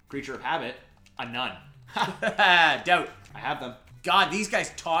creature. Creature of habit. A nun. Doubt. I have them. God, these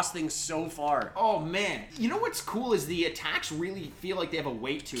guys toss things so far. Oh, man. You know what's cool is the attacks really feel like they have a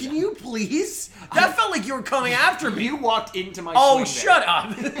weight to them. Can you please? That felt like you were coming after me. You walked into my swing shut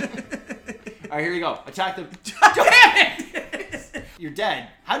up. All right, here you go. Attack them. Damn it! You're dead.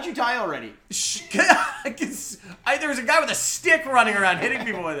 How'd you die already? There was a guy with a stick running around hitting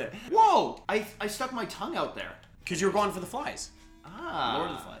people with it. Whoa! I stuck my tongue out there. Because you were going for the flies. Ah. Lord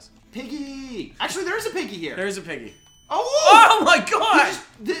of the Flies. Piggy! Actually, there is a piggy here. There is a piggy. Oh! Oh my god!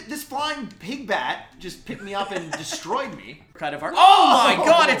 This flying pig bat just picked me up and destroyed me. Kind of hard. Oh my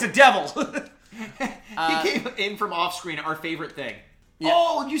god, it's a devil! He came in from off screen, our favorite thing. Yeah.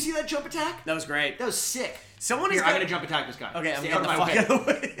 Oh, did you see that jump attack? That was great. That was sick. Someone Here, is I'm gonna jump attack this guy. Okay, I'm Stay getting the out fuck of my out of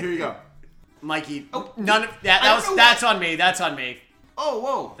the way. Here you go. Mikey. Oh, none of that. That's on me. That's on me. Oh,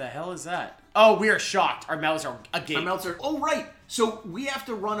 whoa. The hell is that? Oh, we are shocked. Our mouths are agape. Our mouths are. Oh, right. So we have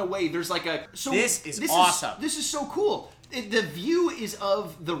to run away. There's like a. So this is awesome. This is so cool. The view is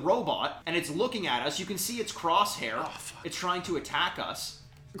of the robot, and it's looking at us. You can see its crosshair. Oh, fuck. It's trying to attack us.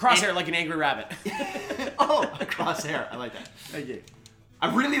 Crosshair like an angry rabbit. Oh, a crosshair. I like that. Thank you.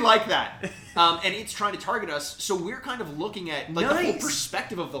 I really like that. And it's trying to target us, so we're kind of looking at like the whole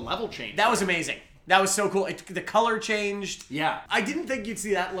perspective of the level change. That was amazing. That was so cool. The color changed. Yeah. I didn't think you'd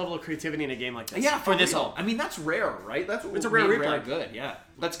see that level of creativity in a game like this. Yeah, for this whole. I mean, that's rare, right? That's what It's a rare made replay. Good, yeah.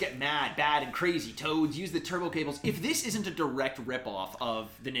 Let's get mad, bad, and crazy. Toads, use the turbo cables. If this isn't a direct ripoff of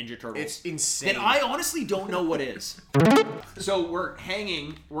the Ninja Turtles, It's insane. then I honestly don't know what is. So we're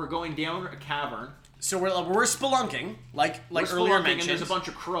hanging. We're going down a cavern. So we're spelunking, like We're earlier spelunking, mentioned. and there's a bunch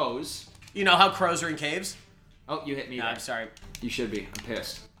of crows. You know how crows are in caves? Oh, you hit me. No, there. I'm sorry. You should be. I'm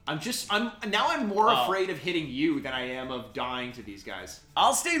pissed. I'm more afraid of hitting you than I am of dying to these guys.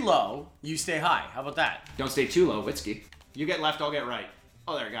 I'll stay low. You stay high. How about that? Don't stay too low, Witsky. You get left, I'll get right.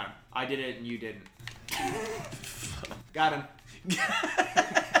 Oh, there, got him. I did it and you didn't. Got him.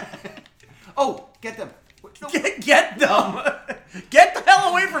 Oh, get them. No. Get them. Get the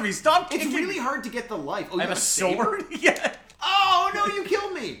hell away from me. Stop It's kicking. really hard to get the life. Oh, I you have a saber? sword? Yeah. Oh, no, you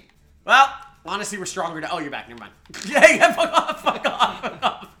killed me. Well, honestly, we're stronger now. Oh, you're back. Never mind. Yeah, fuck off. Fuck off. Fuck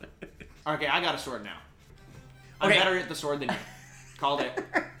off. Okay, I got a sword now. I'm Okay. better at the sword than you. Called it.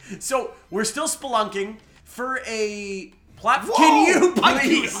 So, we're still spelunking for a platform. Whoa! Can you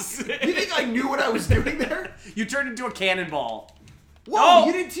please? You think I knew what I was doing there? You turned into a cannonball. Whoa, Oh!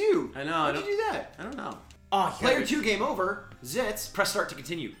 you did too. I know, How I did don't- you do that? I don't know. Oh, Player 2 game over. Zits, press start to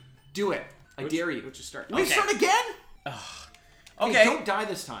continue. Do it. I dare you. Let's just start. We start again? Okay. Hey, don't die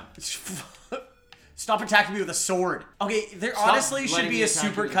this time. Stop attacking me with a sword. Okay, there Stop honestly should letting be me a attack you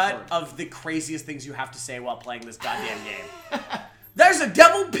with a supercut sword. of the craziest things you have to say while playing this goddamn game. There's a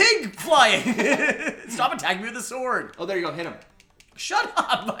devil pig flying. Stop attacking me with a sword. Oh, there you go. Hit him. Shut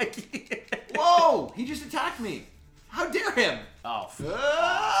up, Mikey. Whoa! He just attacked me. How dare him? Oh,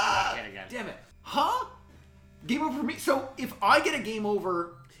 Ah! Hit again. Damn it. Huh? Game over for me? So if I get a game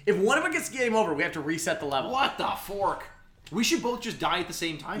over, if one of us gets game over, we have to reset the level. what the fork? We should both just die at the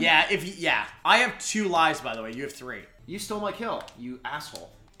same time. Yeah, I have 2 lives, by the way. You have 3. You stole my kill, you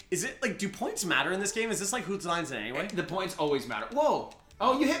asshole. Is it, like, do points matter in this game? Is this like Who's Lines in anyway? The points always matter. Whoa!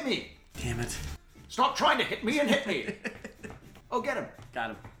 Oh, you hit me. Damn it. Stop trying to hit me and hit me. Oh, get him.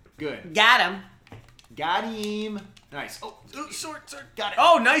 Got him. Good. Got him. Got him. Nice. Oh, Sword. got it.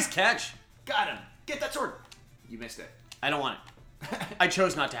 Oh, nice catch. Got him. Get that sword. You missed it. I don't want it. I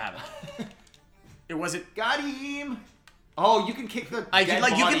chose not to have it. It wasn't. Got him. Oh, you can kick the I dead can,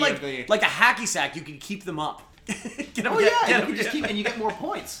 like, you body can of the... like a hacky sack. You can keep them up. Get him, Oh get, yeah, get you him, can just get keep, him. and you get more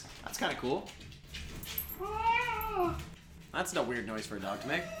points. That's kind of cool. That's no weird noise for a dog to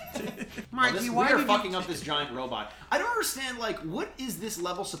make. Mikey, we are fucking up this giant robot. I don't understand, like, what is this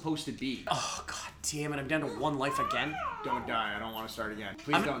level supposed to be? Oh god damn it! I'm down to 1 life again. Don't die. I don't want to start again.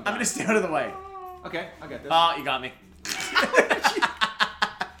 Please I'm don't die. gonna stay out of the way. Okay, I got this. Oh, you got me.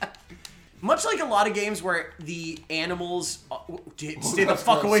 Much like a lot of games where the animals stay the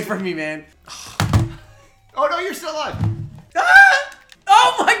fuck away from me, man. Oh no, you're still alive. Ah!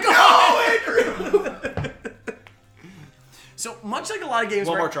 Oh my god! Oh, Andrew! So much like a lot of games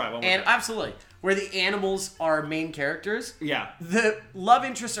One where more try. absolutely, where the animals are main characters, Yeah. the love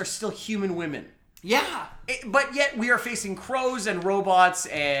interests are still human women. Yeah. But yet we are facing crows and robots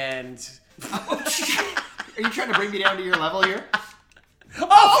and... Are you trying to bring me down to your level here? Oh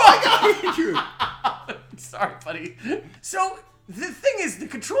my God, Andrew! Sorry, buddy. So, the thing is, the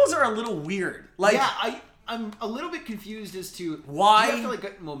controls are a little weird. Like, Yeah, I'm a little bit confused as to Why- do you have to like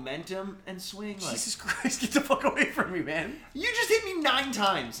get momentum and swing. Like, Jesus Christ, get the fuck away from me, man. you just hit me 9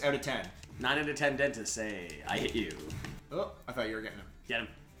 times out of 10. 9 out of 10 dentists say, I hit you. Oh, I thought you were getting him. Get him.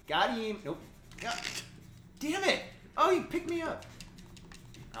 Got him. Nope. Damn it! Oh, you picked me up.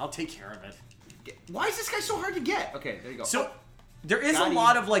 I'll take care of it. Why is this guy so hard to get? Okay, there you go. So, there is Got a him.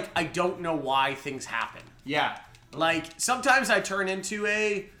 lot of, like, I don't know why things happen. Yeah. Like, sometimes I turn into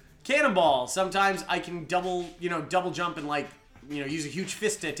a cannonball. Sometimes I can double jump and, like, use a huge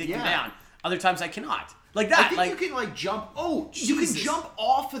fist to take them down. Other times I cannot. Like that. I think you can like jump. Oh, you can jump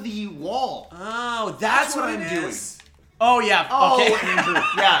off of the wall. Oh, that's what I'm doing. Oh yeah. Oh, Okay. Andrew.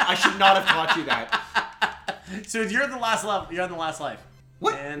 Yeah, I should not have taught you that. So you're in the last level. You're on the last life.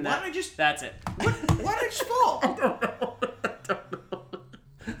 What? And Why did I just? That's it. What? Why did I just fall? I don't know.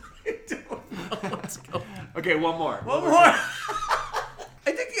 Let's go. Okay, one more. One more. I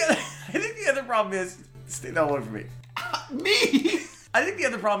think the other problem is stay that one for me. Me? I think the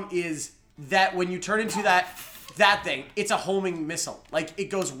other problem is that when you turn into that thing, it's a homing missile. Like it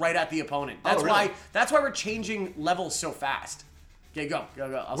goes right at the opponent. That's really? why we're changing levels so fast. Okay, go.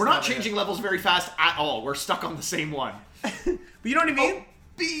 We're not changing levels very fast at all. We're stuck on the same one. But you know what I mean? Oh,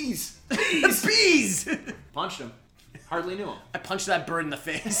 bees. Bees. Punched him. Hardly knew him. I punched that bird in the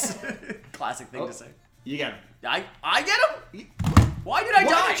face. Classic thing to say. You get him. I get him? Why did I die?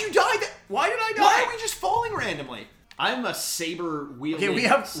 Why did you die? Why did I die? Why are we just falling randomly? I'm a saber wielding. Okay, we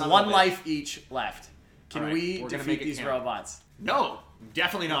have son one of a bitch. life each left. Can All right, we we're gonna defeat make it these count. robots? No,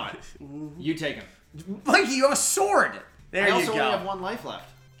 definitely not. You take him. Mikey, you have a sword. There I you also go. only have one life left.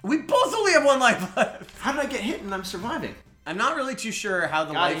 We both only have one life left. How did I get hit and I'm surviving? I'm not really too sure how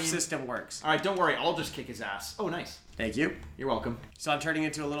the Got life him. system works. All right, don't worry. I'll just kick his ass. Oh, nice. Thank you. You're welcome. So I'm turning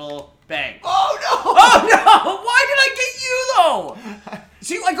into a little bang. Oh, no! Oh no! Why did I get you though?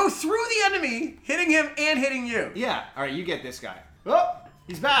 See, I go through the enemy, hitting him and hitting you. Yeah. All right, you get this guy. Oh,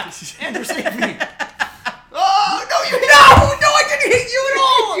 he's back. Andrew, save me. Oh, no, you hit No, I didn't hit you at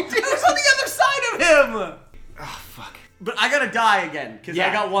all. I was on the other side of him. Oh, fuck. But I gotta die again because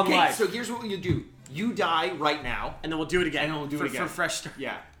I got one life. So here's what you do. You die right now. And then we'll do it again. And then we'll do it again. For fresh start.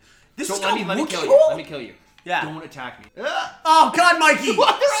 Yeah. This So is let me called kill Wookiee you. Hole? Let me kill you. Yeah. Don't attack me. Oh God, Mikey!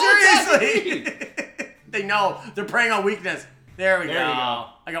 What? They're all Seriously! They know. They're preying on weakness. There we go. you go.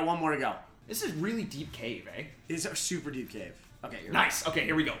 I got one more to go. This is really deep cave, eh? It's a super deep cave. Okay, you're Nice. Okay,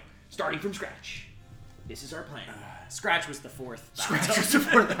 here we go. Starting from scratch. This is our plan. right. Scratch was the fourth. Scratch was the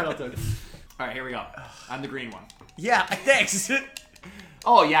fourth Battletoads. All right, here we go. I'm the green one. Yeah, thanks.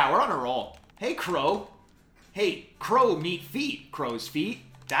 Oh, yeah, we're on a roll. Hey, Crow. Hey, Crow meet feet. Crow's feet.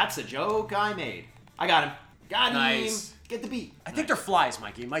 That's a joke I made. I got him. Got Nice. him. Get the beat. I think they're flies,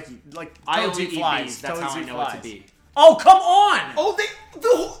 Mikey. Mikey, like I toads only eat eat flies. bees. That's Toads how I eat know flies. it's a bee. Oh, come on! Oh,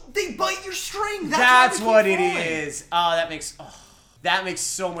 they bite your string. That's why what we it keep falling. is. Oh, that makes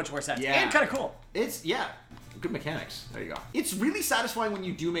so much more sense. Yeah. And kind of cool. It's, yeah, good mechanics. There you go. It's really satisfying when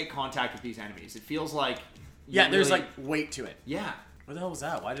you do make contact with these enemies. It feels like... Yeah, there's really- like weight to it. Yeah. What the hell was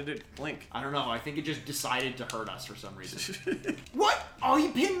that? Why did it blink? I don't know. I think it just decided to hurt us for some reason. What? Oh, he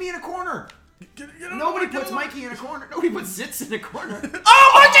pinned me in a corner. Nobody puts Mikey in a corner. Nobody puts Zitz in a corner.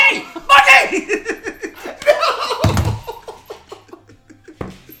 Oh, Mikey! Mikey!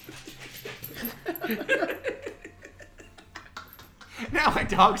 Now my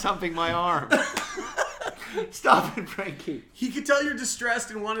dog's humping my arm. Stop it, Frankie. He could tell you're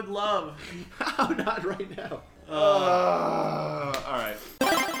distressed and wanted love. How? Not right now. All right.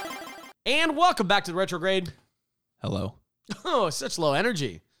 And welcome back to the Retrograde. Hello. Oh, such low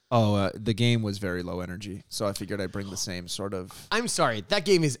energy. Oh, the game was very low energy, so I figured I'd bring the same sort of... I'm sorry, that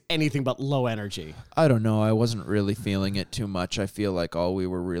game is anything but low energy. I don't know. I wasn't really feeling it too much. I feel like all we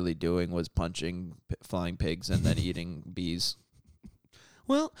were really doing was punching flying pigs and then eating bees.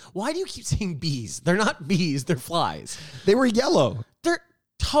 Well, why do you keep saying bees? They're not bees, they're flies. They were yellow. They're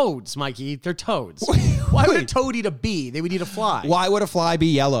toads, Mikey. They're toads. Why would a toad eat a bee? They would eat a fly. Why would a fly be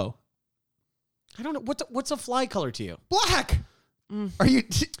yellow? I don't know. What's a fly color to you? Black. Are you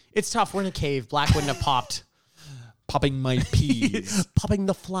It's tough. We're in a cave. Black wouldn't have popped. popping my peas? Popping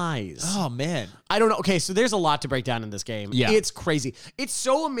the flies. Oh, man. I don't know. Okay, so there's a lot to break down in this game. Yeah. It's crazy. It's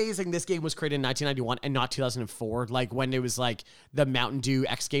so amazing this game was created in 1991 and not 2004, like when it was like the Mountain Dew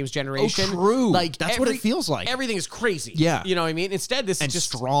X Games generation. Oh, true. Like That's what it feels like. Everything is crazy. Yeah. You know what I mean? Instead, this And is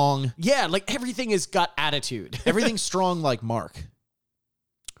just strong. Yeah, like everything has got attitude. Everything's strong like Mark.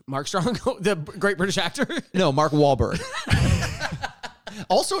 Mark Strong, the great British actor. No, Mark Wahlberg.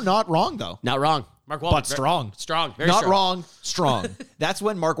 Also not wrong, though. Not wrong. Mark Wahlberg. But strong. Strong. Very Not strong. wrong, strong. That's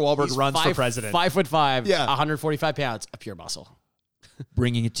when Mark Wahlberg He's runs for president. 5'5", Yeah. 145 pounds of pure muscle.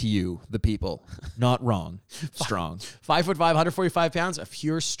 Bringing it to you, the people. Not wrong, strong. 5'5", 145 pounds of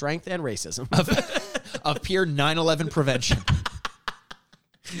pure strength and racism. Of pure 9/11 prevention.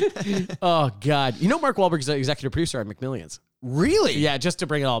 Oh, God. You know Mark Wahlberg is the executive producer at McMillions. Really? Yeah, just to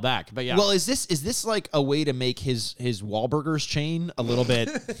bring it all back. But yeah. Well, is this like a way to make his Wahlburgers chain a little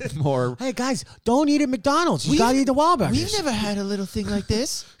bit more? Hey guys, don't eat at McDonald's. You gotta eat the Wahlburgers. We've never had a little thing like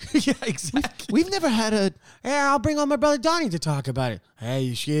this. Yeah, exactly. We've never had a. Hey, I'll bring on my brother Donnie to talk about it. Hey,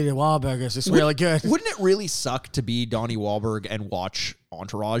 you should eat at Wahlburgers. It's really good. Wouldn't it really suck to be Donnie Wahlberg and watch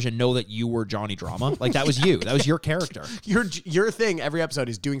Entourage and know that you were Johnny Drama? Like that was you. That was your character. Your thing every episode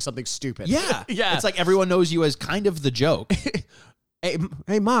is doing something stupid. Yeah. Yeah. It's like everyone knows you as kind of the joke.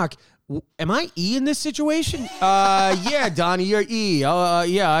 Hey, Mark, am I E in this situation? Yeah, Donnie, you're E.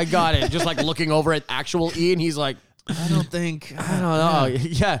 Yeah, I got it. Just like looking over at actual E, and he's like, I don't think. I don't know.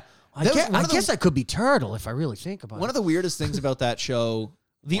 Yeah. I guess I could be Turtle if I really think about it. One of the weirdest things about that show,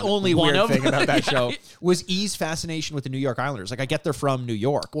 the only one weird of- thing about that Yeah. show, was E's fascination with the New York Islanders. Like, I get they're from New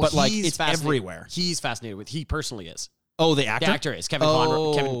York, but like he's it's fascinated- everywhere. He's fascinated with. He personally is. Oh, the actor? The actor is Kevin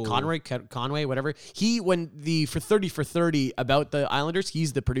Conway, whatever. He for 30 for 30 about the Islanders,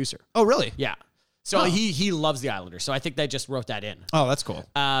 he's the producer. Oh, really? Yeah. So he loves the Islanders. So I think they just wrote that in. Oh, that's cool.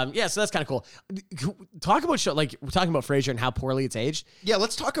 Yeah, so that's kind of cool. Talk about show like we're talking about Frasier and how poorly it's aged. Yeah,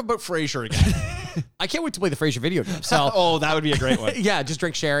 let's talk about Frasier again. I can't wait to play the Frasier video game. So Oh, that would be a great one. yeah, just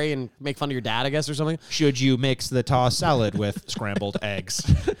drink sherry and make fun of your dad, I guess, or something. Should you mix the tossed salad with scrambled eggs?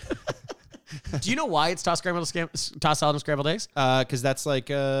 Do you know why it's tossed salad and scrambled eggs? Because that's like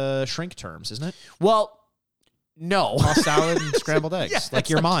shrink terms, isn't it? Well, no. Tossed salad and scrambled eggs, Yeah, like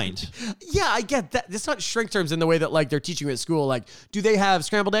your mind. Yeah, I get that. It's not shrink terms in the way that like they're teaching you at school. Like, do they have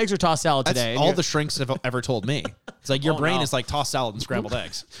scrambled eggs or tossed salad That's today? And all you're- the shrinks have ever told me. It's like your Oh, brain no. is like tossed salad and scrambled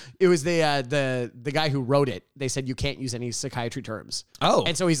eggs. It was the guy who wrote it. They said you can't use any psychiatry terms. Oh.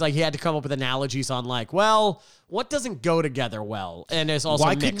 And so he's like, he had to come up with analogies on like, well, what doesn't go together well? And there's also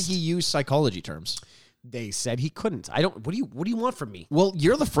Why mixed. couldn't he use psychology terms? They said he couldn't. I don't. What do you want from me? Well,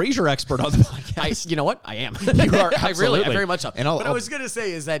 you're the Frasier expert on the podcast. You know what? I am. You are, I absolutely. very much so. And what I was gonna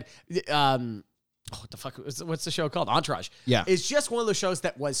say is that, what the fuck? What's the show called? Entourage. Yeah. It's just one of those shows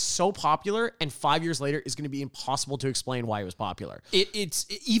that was so popular, and 5 years later is going to be impossible to explain why it was popular. It's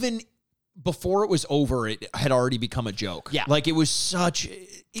even before it was over, it had already become a joke. Yeah. Like it was such.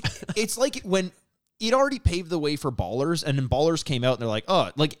 It's like when it already paved the way for Ballers, and then Ballers came out, and they're like,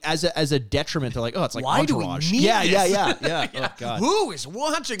 oh, like as a detriment, they're like, oh, it's like Why do we Entourage. need yeah, this? yeah. Yeah. Oh god. Who is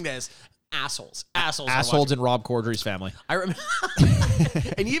watching this? Assholes. Are Assholes watching. in Rob Corddry's family. I remember,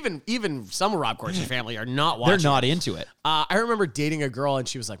 and even some of Rob Corddry's family are not watching. They're not into it. I remember dating a girl, and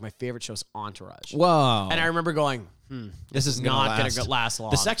she was like, "My favorite show is Entourage." Whoa. And I remember going, This is not going to last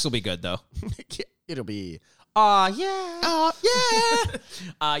long. The sex will be good though. It'll be, Yeah.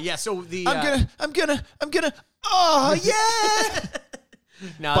 yeah. So the I'm gonna. Oh yeah.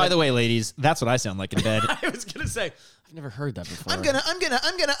 now By the way, ladies, that's what I sound like in bed. I was gonna say I've never heard that before. I'm gonna.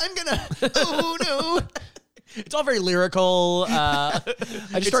 Oh no. It's all very lyrical. I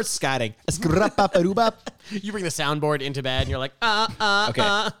just start scatting. You bring the soundboard into bed, and you're like,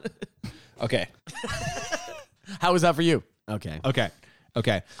 Okay. Okay. How was that for you? Okay.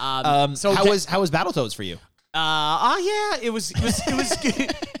 Okay. So how was Battletoads for you? Yeah, it was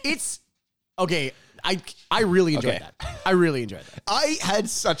it's okay. I really enjoyed Okay. that. I really enjoyed that. I had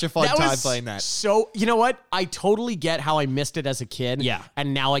such a fun That time was playing that. So, you know what? I totally get how I missed it as a kid. Yeah.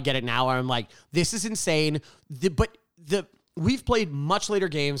 And now I get it now. I'm like, this is insane. We've played much later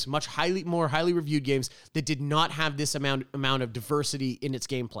games, more highly reviewed games that did not have this amount of diversity in its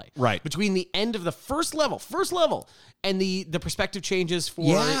gameplay. Right. Between the end of the first level, and the perspective changes for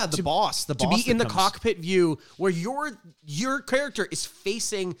the boss to be in the comes- cockpit view where your character is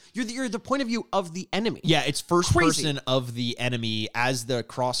facing you're the point of view of the enemy. Yeah, it's first Crazy. person of the enemy as the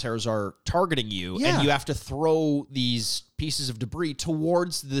crosshairs are targeting you, Yeah. and you have to throw these pieces of debris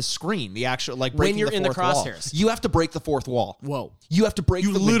towards the screen. The actual like When breaking you're in the fourth wall. crosshairs. You have to break the fourth wall. Whoa. You have to break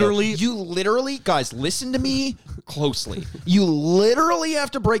You the window. literally- You literally, guys, listen to me closely. You literally have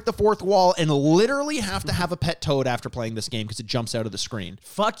to break the fourth wall and literally have to have a pet toad after playing this game because it jumps out of the screen.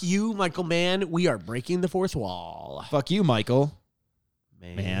 Fuck you, Michael Mann. We are breaking the fourth wall. Fuck you, Michael.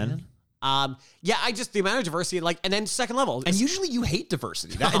 Man. Yeah, the amount of diversity, and then second level. And usually you hate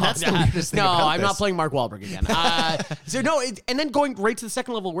diversity. And that's the weirdest thing No, about I'm not this. playing Mark Wahlberg again. And then going right to the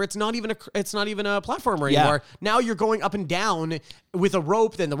second level where it's not even a platformer Yeah. anymore. Now you're going up and down with a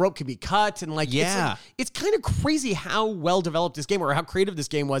rope. Then the rope can be cut, and Yeah. it's kind of crazy how well developed this game or how creative this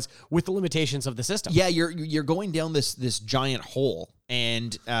game was with the limitations of the system. Yeah, you're going down this giant hole,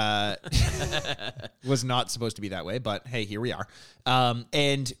 and was not supposed to be that way, but hey, here we are.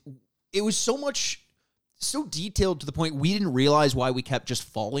 And it was so much so detailed to the point we didn't realize why we kept just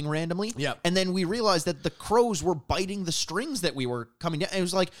falling randomly. Yep. And then we realized that the crows were biting the strings that we were coming down. And it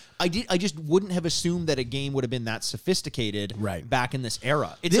was like, I just wouldn't have assumed that a game would have been that sophisticated back in this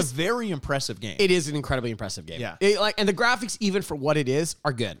era. It's a very impressive game. It is an incredibly impressive game. Yeah. And the graphics, even for what it is,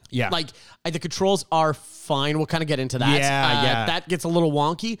 are good. Yeah. Like, the controls are fine. We'll kind of get into that. Yeah. That gets a little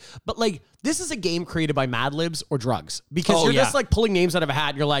wonky. But, like, this is a game created by Mad Libs or drugs. Because you're just, like, pulling names out of a hat.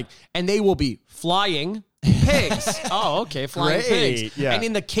 And you're like, and they will be flying pigs. Oh, okay. Flying pigs. Yeah. And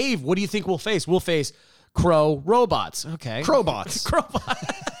in the cave, what do you think we'll face? We'll face crow robots. Okay. Crowbots.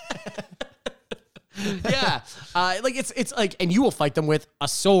 Yeah. Like, it's like, and you will fight them with a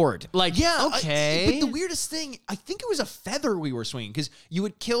sword. Like, okay. But the weirdest thing, I think it was a feather we were swinging, because you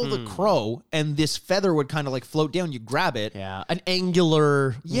would kill the crow, and this feather would kind of like float down. You grab it. Yeah, an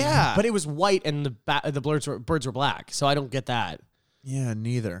angular. Yeah. But it was white, and the birds were black. So I don't get that. Yeah,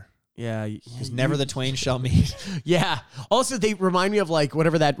 neither. Yeah, Because never the twain shall meet. Yeah. Also, they remind me of like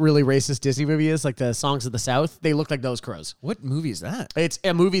whatever that really racist Disney movie is, like the Songs of the South. They look like those crows. What movie is that? It's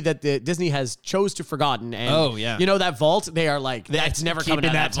a movie that Disney has chose to forgotten. And you know that vault? They are like, that's never coming out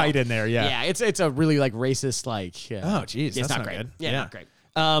of that tight vault. in there. Yeah. Yeah, it's a really like racist like. Oh, geez, it's that's not not great. good. Yeah, not great.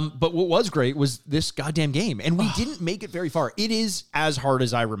 But what was great was this goddamn game, and we didn't make it very far. It is as hard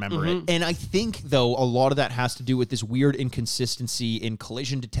as I remember it, and I think though a lot of that has to do with this weird inconsistency in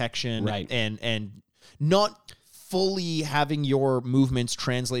collision detection, and not fully having your movements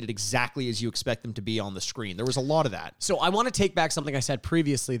translated exactly as you expect them to be on the screen. There was a lot of that. So I want to take back something I said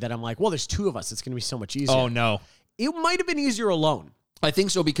previously that I'm like, well, there's two of us. It's going to be so much easier. Oh no, it might have been easier alone. I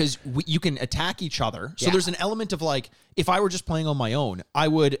think so, because you can attack each other. So there's an element of like, if I were just playing on my own, I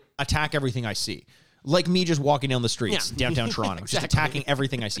would attack everything I see. Like me just walking down the streets, downtown Toronto, just attacking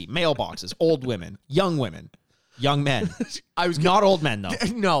everything I see. Mailboxes, old women, young men. I was not old men though.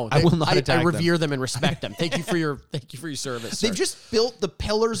 No, I will not attack I revere them and respect them. Thank you for your service. Sir. They've just built the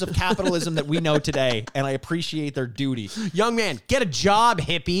pillars of capitalism that we know today, and I appreciate their duty. Young man, get a job,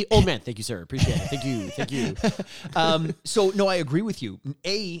 hippie. Old man, thank you, sir. Appreciate it. Thank you. So no, I agree with you.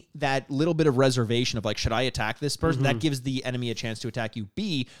 A, that little bit of reservation of like, should I attack this person? That gives the enemy a chance to attack you.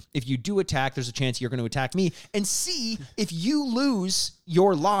 B, if you do attack, there's a chance you're going to attack me. And C, if you lose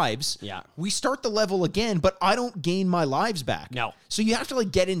your lives, we start the level again, but I don't gain my lives back. No. So you have to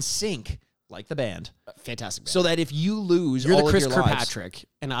like get in sync, like the band. Fantastic band. So that if you lose, you're all the Chris of your lives, Kirkpatrick,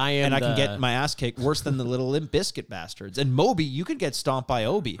 and I am, and I can get my ass kicked worse than the little Limp Bizkit bastards. And Moby, you could get stomped by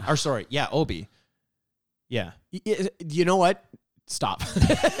Obi. Or sorry, Obi. Yeah. You know what? Stop.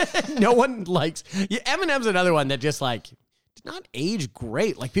 No one likes. Eminem's another one that just like did not age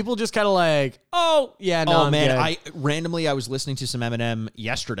great. Like people just kind of like, oh yeah, no. Oh I'm man, good. I was listening to some Eminem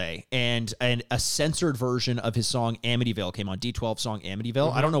yesterday, and a censored version of his song Amityville came on. D12 song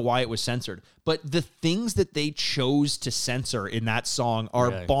Amityville. I don't know why it was censored, but the things that they chose to censor in that song are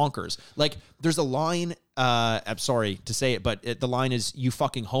bonkers. Like there's a line. I'm sorry to say it, but the line is "you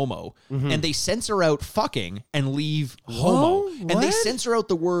fucking homo," and they censor out "fucking" and leave "homo," and they censor out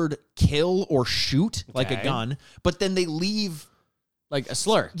the word "kill" or "shoot" like a gun, but then they leave like a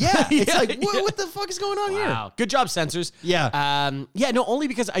slur. Yeah, it's like what the fuck is going on here? Wow, good job, censors. Yeah, no, only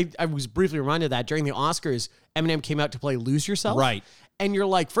because I was briefly reminded that during the Oscars, Eminem came out to play "Lose Yourself," right? And you're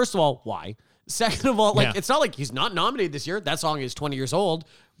like, first of all, why? Second of all, like it's not like he's not nominated this year. That song is 20 years old.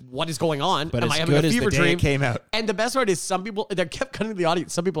 What is going on? But am I as having good a as fever the day dream? it came out. And the best part is some people they kept cutting to the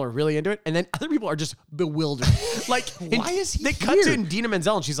audience. Some people are really into it, and then other people are just bewildered. Like, why is he They cut to Idina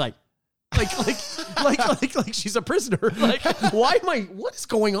Menzel, and she's like she's a prisoner. Like, why am I? What is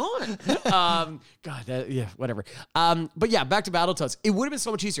going on? Whatever. But yeah, back to Battletoads. It would have been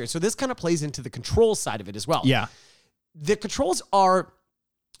so much easier. So this kind of plays into the control side of it as well. Yeah, the controls are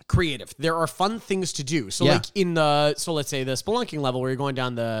creative. There are fun things to do. So like let's say the spelunking level where you're going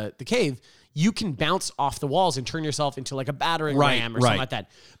down the cave, you can bounce off the walls and turn yourself into like a battering ram or something like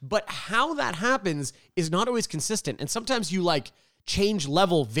that. But how that happens is not always consistent. And sometimes you like change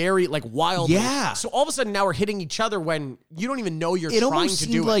level very like wildly. Yeah. So all of a sudden now we're hitting each other when you don't even know you're trying to do it. It almost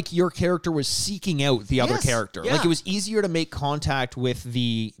seemed like your character was seeking out the other character. Yeah. Like it was easier to make contact with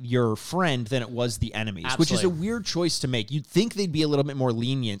your friend than it was the enemies, which is a weird choice to make. You'd think they'd be a little bit more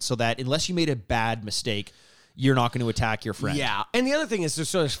lenient so that unless you made a bad mistake, you're not going to attack your friend. Yeah. And the other thing is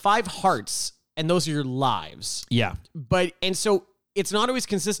there's 5 hearts and those are your lives. Yeah. So it's not always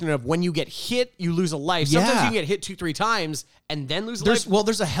consistent of when you get hit, you lose a life. Sometimes you can get hit 2-3 times and then lose a life. Well,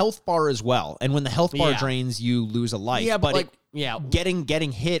 there's a health bar as well. And when the health bar drains, you lose a life. Yeah, but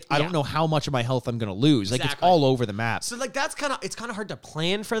getting hit, I don't know how much of my health I'm going to lose. Like, it's Exactly. all over the map. So like it's kind of hard to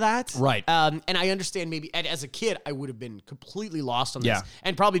plan for that, Right. And I understand maybe as a kid I would have been completely lost on this, Yeah.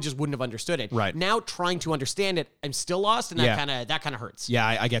 and probably just wouldn't have understood it. Right. Now trying to understand it, I'm still lost, and that kind of hurts. Yeah,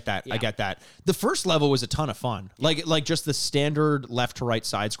 I get that. I get that. The first level was a ton of fun. Like just the standard left to right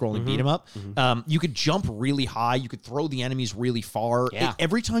side scrolling beat 'em up. You could jump really high. You could throw the enemies really far. Yeah.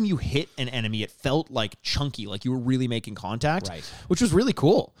 Every time you hit an enemy, it felt like chunky, like you were really making contact. Right. Which was really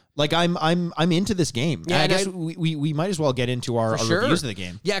cool. Like I'm into this game. Yeah, I and guess we might as well get into our reviews of the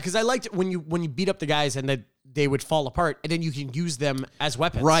game. Yeah, because I liked it when you beat up the guys and then they would fall apart, and then you can use them as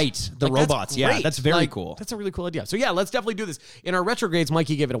weapons. Right, the Like, that's robots. Yeah, great. that's very Like, cool. That's a really cool idea. So yeah, let's definitely do this. In our retro grades,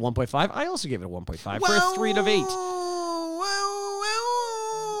 Mikey gave it a 1.5. I also gave it a 1.5 for a 3 out of 8.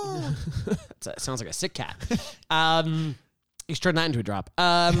 That sounds like a sick cat. You should turn that into a drop.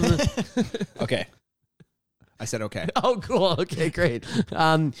 Okay. I said okay. Oh, cool. Okay, great.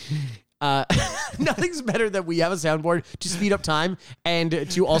 Nothing's better than we have a soundboard to speed up time and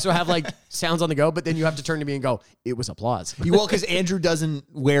to also have like sounds on the go, but then you have to turn to me and go, it was applause. Well, because Andrew doesn't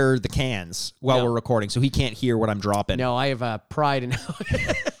wear the cans while we're recording, so he can't hear what I'm dropping. No, I have pride in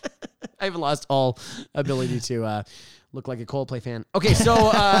I haven't lost all ability to look like a Coldplay fan. Okay,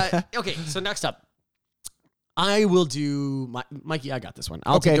 so next up. I will do Mikey. I got this one.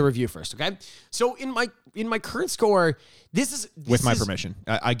 I'll take the review first. Okay. So in my current score, this is with my permission.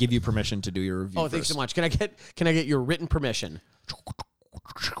 I give you permission to do your review. Oh, thanks so much. Can I get your written permission?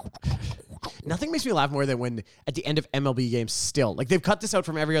 Nothing makes me laugh more than when at the end of MLB games still, like they've cut this out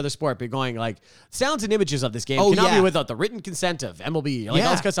from every other sport, but going like sounds and images of this game cannot be without the written consent of MLB, like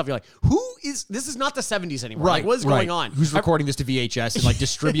all this kind of stuff. You're like, this is not the 70s anymore. Right. Like, what is going on? Who's recording this to VHS and like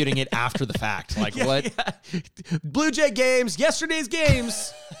distributing it after the fact? Like what? Yeah. Blue Jay games, yesterday's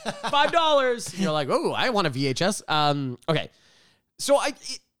games, $5. You're like, oh, I want a VHS. Okay. So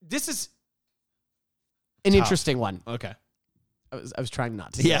this is an interesting one. Okay. I was trying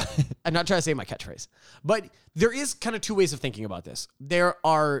not to say that. I'm not trying to say my catchphrase. But there is kind of two ways of thinking about this. There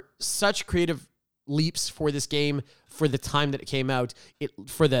are such creative leaps for this game for the time that it came out,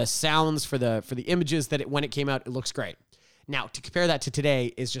 for the sounds, for the images that when it came out, it looks great. Now, to compare that to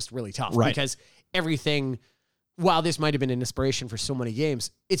today is just really tough because everything, while this might have been an inspiration for so many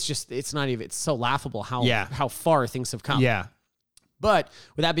games, it's so laughable how far things have come. Yeah. But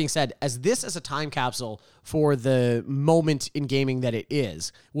with that being said, as a time capsule for the moment in gaming that it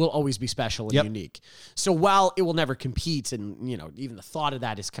is, will always be special and unique. So while it will never compete, and even the thought of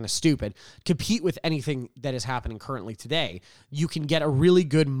that is kind of stupid, compete with anything that is happening currently today, you can get a really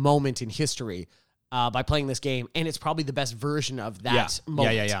good moment in history by playing this game, and it's probably the best version of that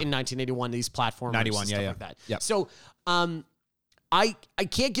moment in 1981. These platformers, 91, stuff like that. Yep. So, I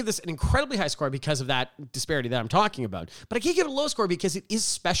can't give this an incredibly high score because of that disparity that I'm talking about, but I can't give it a low score because it is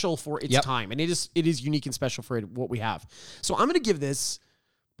special for its time, and it is unique and special for what we have. So I'm going to give this.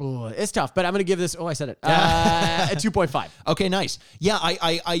 Oh, it's tough, but I'm going to give this. Oh, I said it. A 2.5. Okay, nice. Yeah,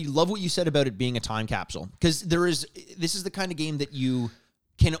 I love what you said about it being a time capsule because this is the kind of game that you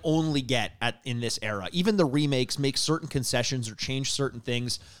can only get in this era. Even the remakes make certain concessions or change certain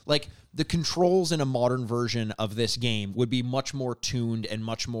things. Like the controls in a modern version of this game would be much more tuned and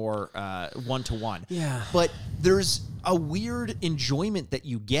much more one-to-one. Yeah. But there's a weird enjoyment that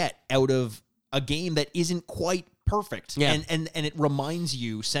you get out of a game that isn't quite perfect. Yeah. And it reminds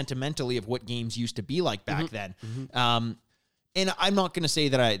you sentimentally of what games used to be like back then. Mm-hmm. And I'm not going to say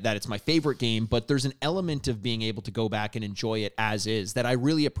that it's my favorite game, but there's an element of being able to go back and enjoy it as is that I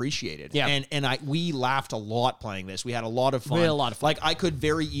really appreciated. Yeah. And we laughed a lot playing this. We had a lot of fun. We had a lot of fun. Like I could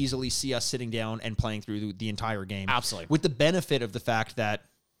very easily see us sitting down and playing through the entire game. Absolutely. With the benefit of the fact that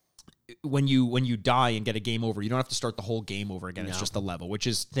when you die and get a game over, you don't have to start the whole game over again. No. It's just the level, which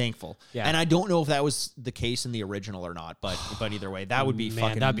is thankful. Yeah. And I don't know if that was the case in the original or not, but either way, that would be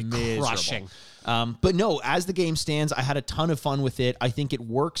that'd be miserable. Crushing. But no, as the game stands, I had a ton of fun with it. I think it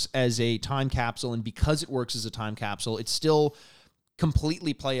works as a time capsule, and because it works as a time capsule, it's still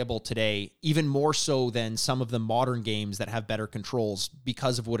completely playable today, even more so than some of the modern games that have better controls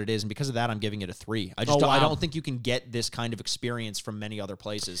because of what it is. And because of that, I'm giving it a 3. I don't think you can get this kind of experience from many other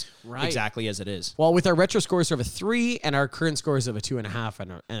places exactly as it is. Well, with our retro scores of a 3 and our current scores of a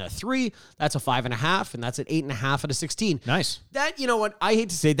 2.5 and a 3, that's a 5.5, and that's an 8.5 out of 16. Nice. That, you know what, I hate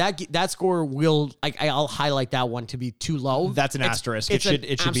to say that score will, I'll highlight that one to be too low. That's an asterisk. It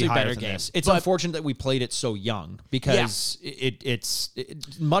should be higher than this. It's unfortunate that we played it so young because it's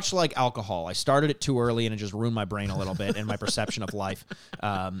much like alcohol. I started it too early and it just ruined my brain a little bit and my perception of life,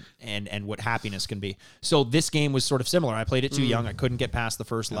 and what happiness can be. So this game was sort of similar. I played it too young. I couldn't get past the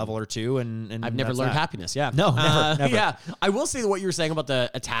first level or two, and I've never learned happiness. Yeah, no, never. Yeah, I will say that what you were saying about the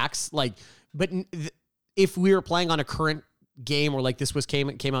attacks, like, but if we were playing on a current game or like this came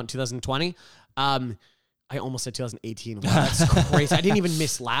out in 2020, I almost said 2018. Wow, that's crazy. I didn't even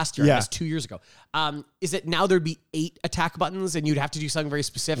miss last year. Yeah. It was 2 years ago. Is it now there'd be 8 attack buttons and you'd have to do something very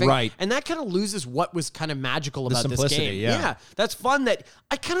specific? Right. And that kind of loses what was kind of magical about this game. Yeah. That's fun that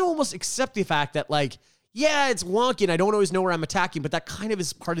I kind of almost accept the fact that, like, yeah, it's wonky and I don't always know where I'm attacking, but that kind of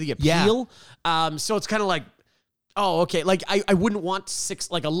is part of the appeal. Yeah. So it's kind of like, oh, okay. Like I wouldn't want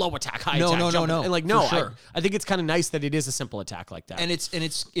 6, like a low attack, high attack. No. And like, no, sure. I think it's kind of nice that it is a simple attack like that. And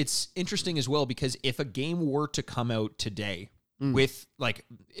it's interesting as well, because if a game were to come out today with, like,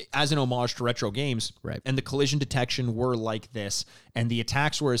 as an homage to retro games, right, and the collision detection were like this, and the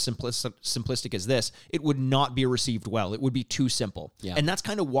attacks were as simplistic as this, it would not be received well. It would be too simple. Yeah. And that's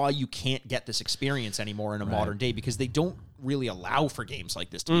kind of why you can't get this experience anymore in a modern day, because they don't really allow for games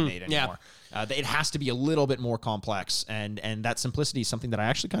like this to be made anymore. Yeah. It has to be a little bit more complex, and that simplicity is something that I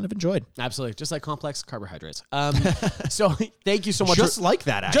actually kind of enjoyed. Absolutely. Just like complex carbohydrates. So thank you so much. Just like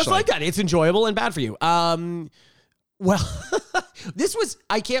that, actually. Just like that. It's enjoyable and bad for you. Well,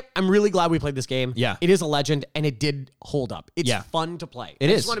 I'm really glad we played this game. Yeah. It is a legend, and it did hold up. It's Yeah. fun to play.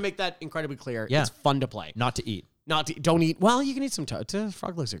 It I is. just want to make that incredibly clear. Yeah. It's fun to play. Not to eat. Don't eat. Well, you can eat some toad.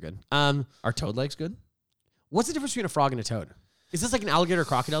 Frog legs are good. Are toad legs good? What's the difference between a frog and a toad? Is this like an alligator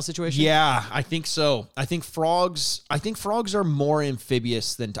crocodile situation? Yeah, I think so. I think frogs are more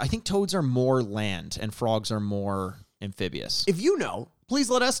amphibious than I think toads are more land and frogs are more amphibious. If you know, please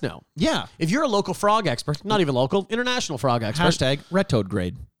let us know. Yeah. If you're a local frog expert, not even local, international frog expert. Hashtag red toad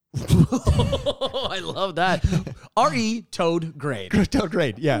grade. I love that. RE Toad Grade. Toad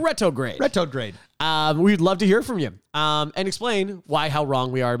grade, yeah. Red Toad Grade. Red toad grade. We'd love to hear from you and explain how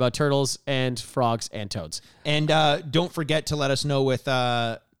wrong we are about turtles and frogs and toads. And don't forget to let us know with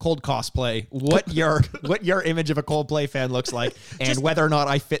Cold Cosplay what your image of a Coldplay fan looks like, and whether or not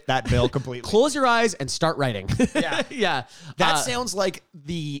I fit that bill completely. Close your eyes and start writing. Yeah. Yeah. That sounds like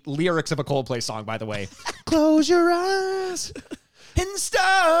the lyrics of a Coldplay song, by the way. Close your eyes and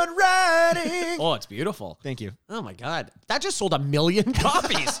start writing. Oh, it's beautiful. Thank you. Oh my God. That just sold 1 million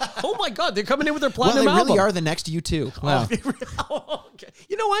copies. Oh my God. They're coming in with their platinum Well, they album. really are the next U2. Wow. Okay.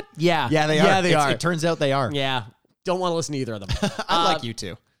 You know what? Yeah. Yeah, they are. Yeah, they are. It turns out they are. Yeah. Don't want to listen to either of them. I like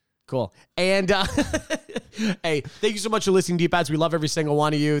U2. Cool. And hey, thank you so much for listening, D-Pads. We love every single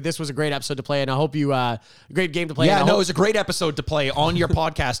one of you. This was a great episode to play, and I hope you a great game to play. Yeah, no, it was a great episode to play on your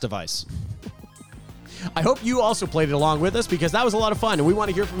podcast device. I hope you also played it along with us, because that was a lot of fun, and we want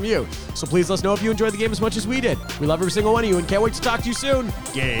to hear from you. So please let us know if you enjoyed the game as much as we did. We love every single one of you and can't wait to talk to you soon.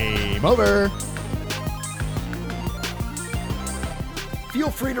 Game over. Feel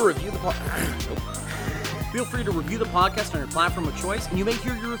free to review the Feel free to review the podcast on your platform of choice, and you may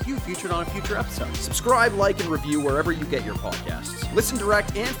hear your review featured on a future episode. Subscribe, like, and review wherever you get your podcasts. Listen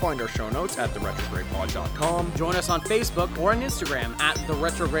direct and find our show notes at theretrogradepod.com Join us on Facebook or on Instagram at The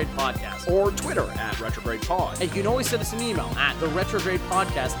Retrograde Podcast. or Twitter at retrogradepod. And you can always send us an email at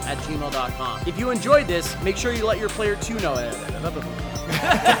theretrogradepodcast@gmail.com. If you enjoyed this, make sure you let your player 2 know.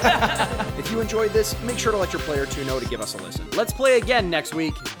 If you enjoyed this, make sure to let your player 2 know to give us a listen. Let's play again next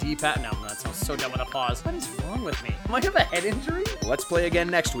week. D-Pat. No, that sounds so dumb with a pause. What is wrong with me? Am I have a head injury? Let's play again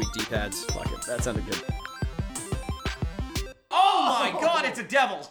next week, D-Pads. Fuck it. That sounded good. Oh my God, it's a devil.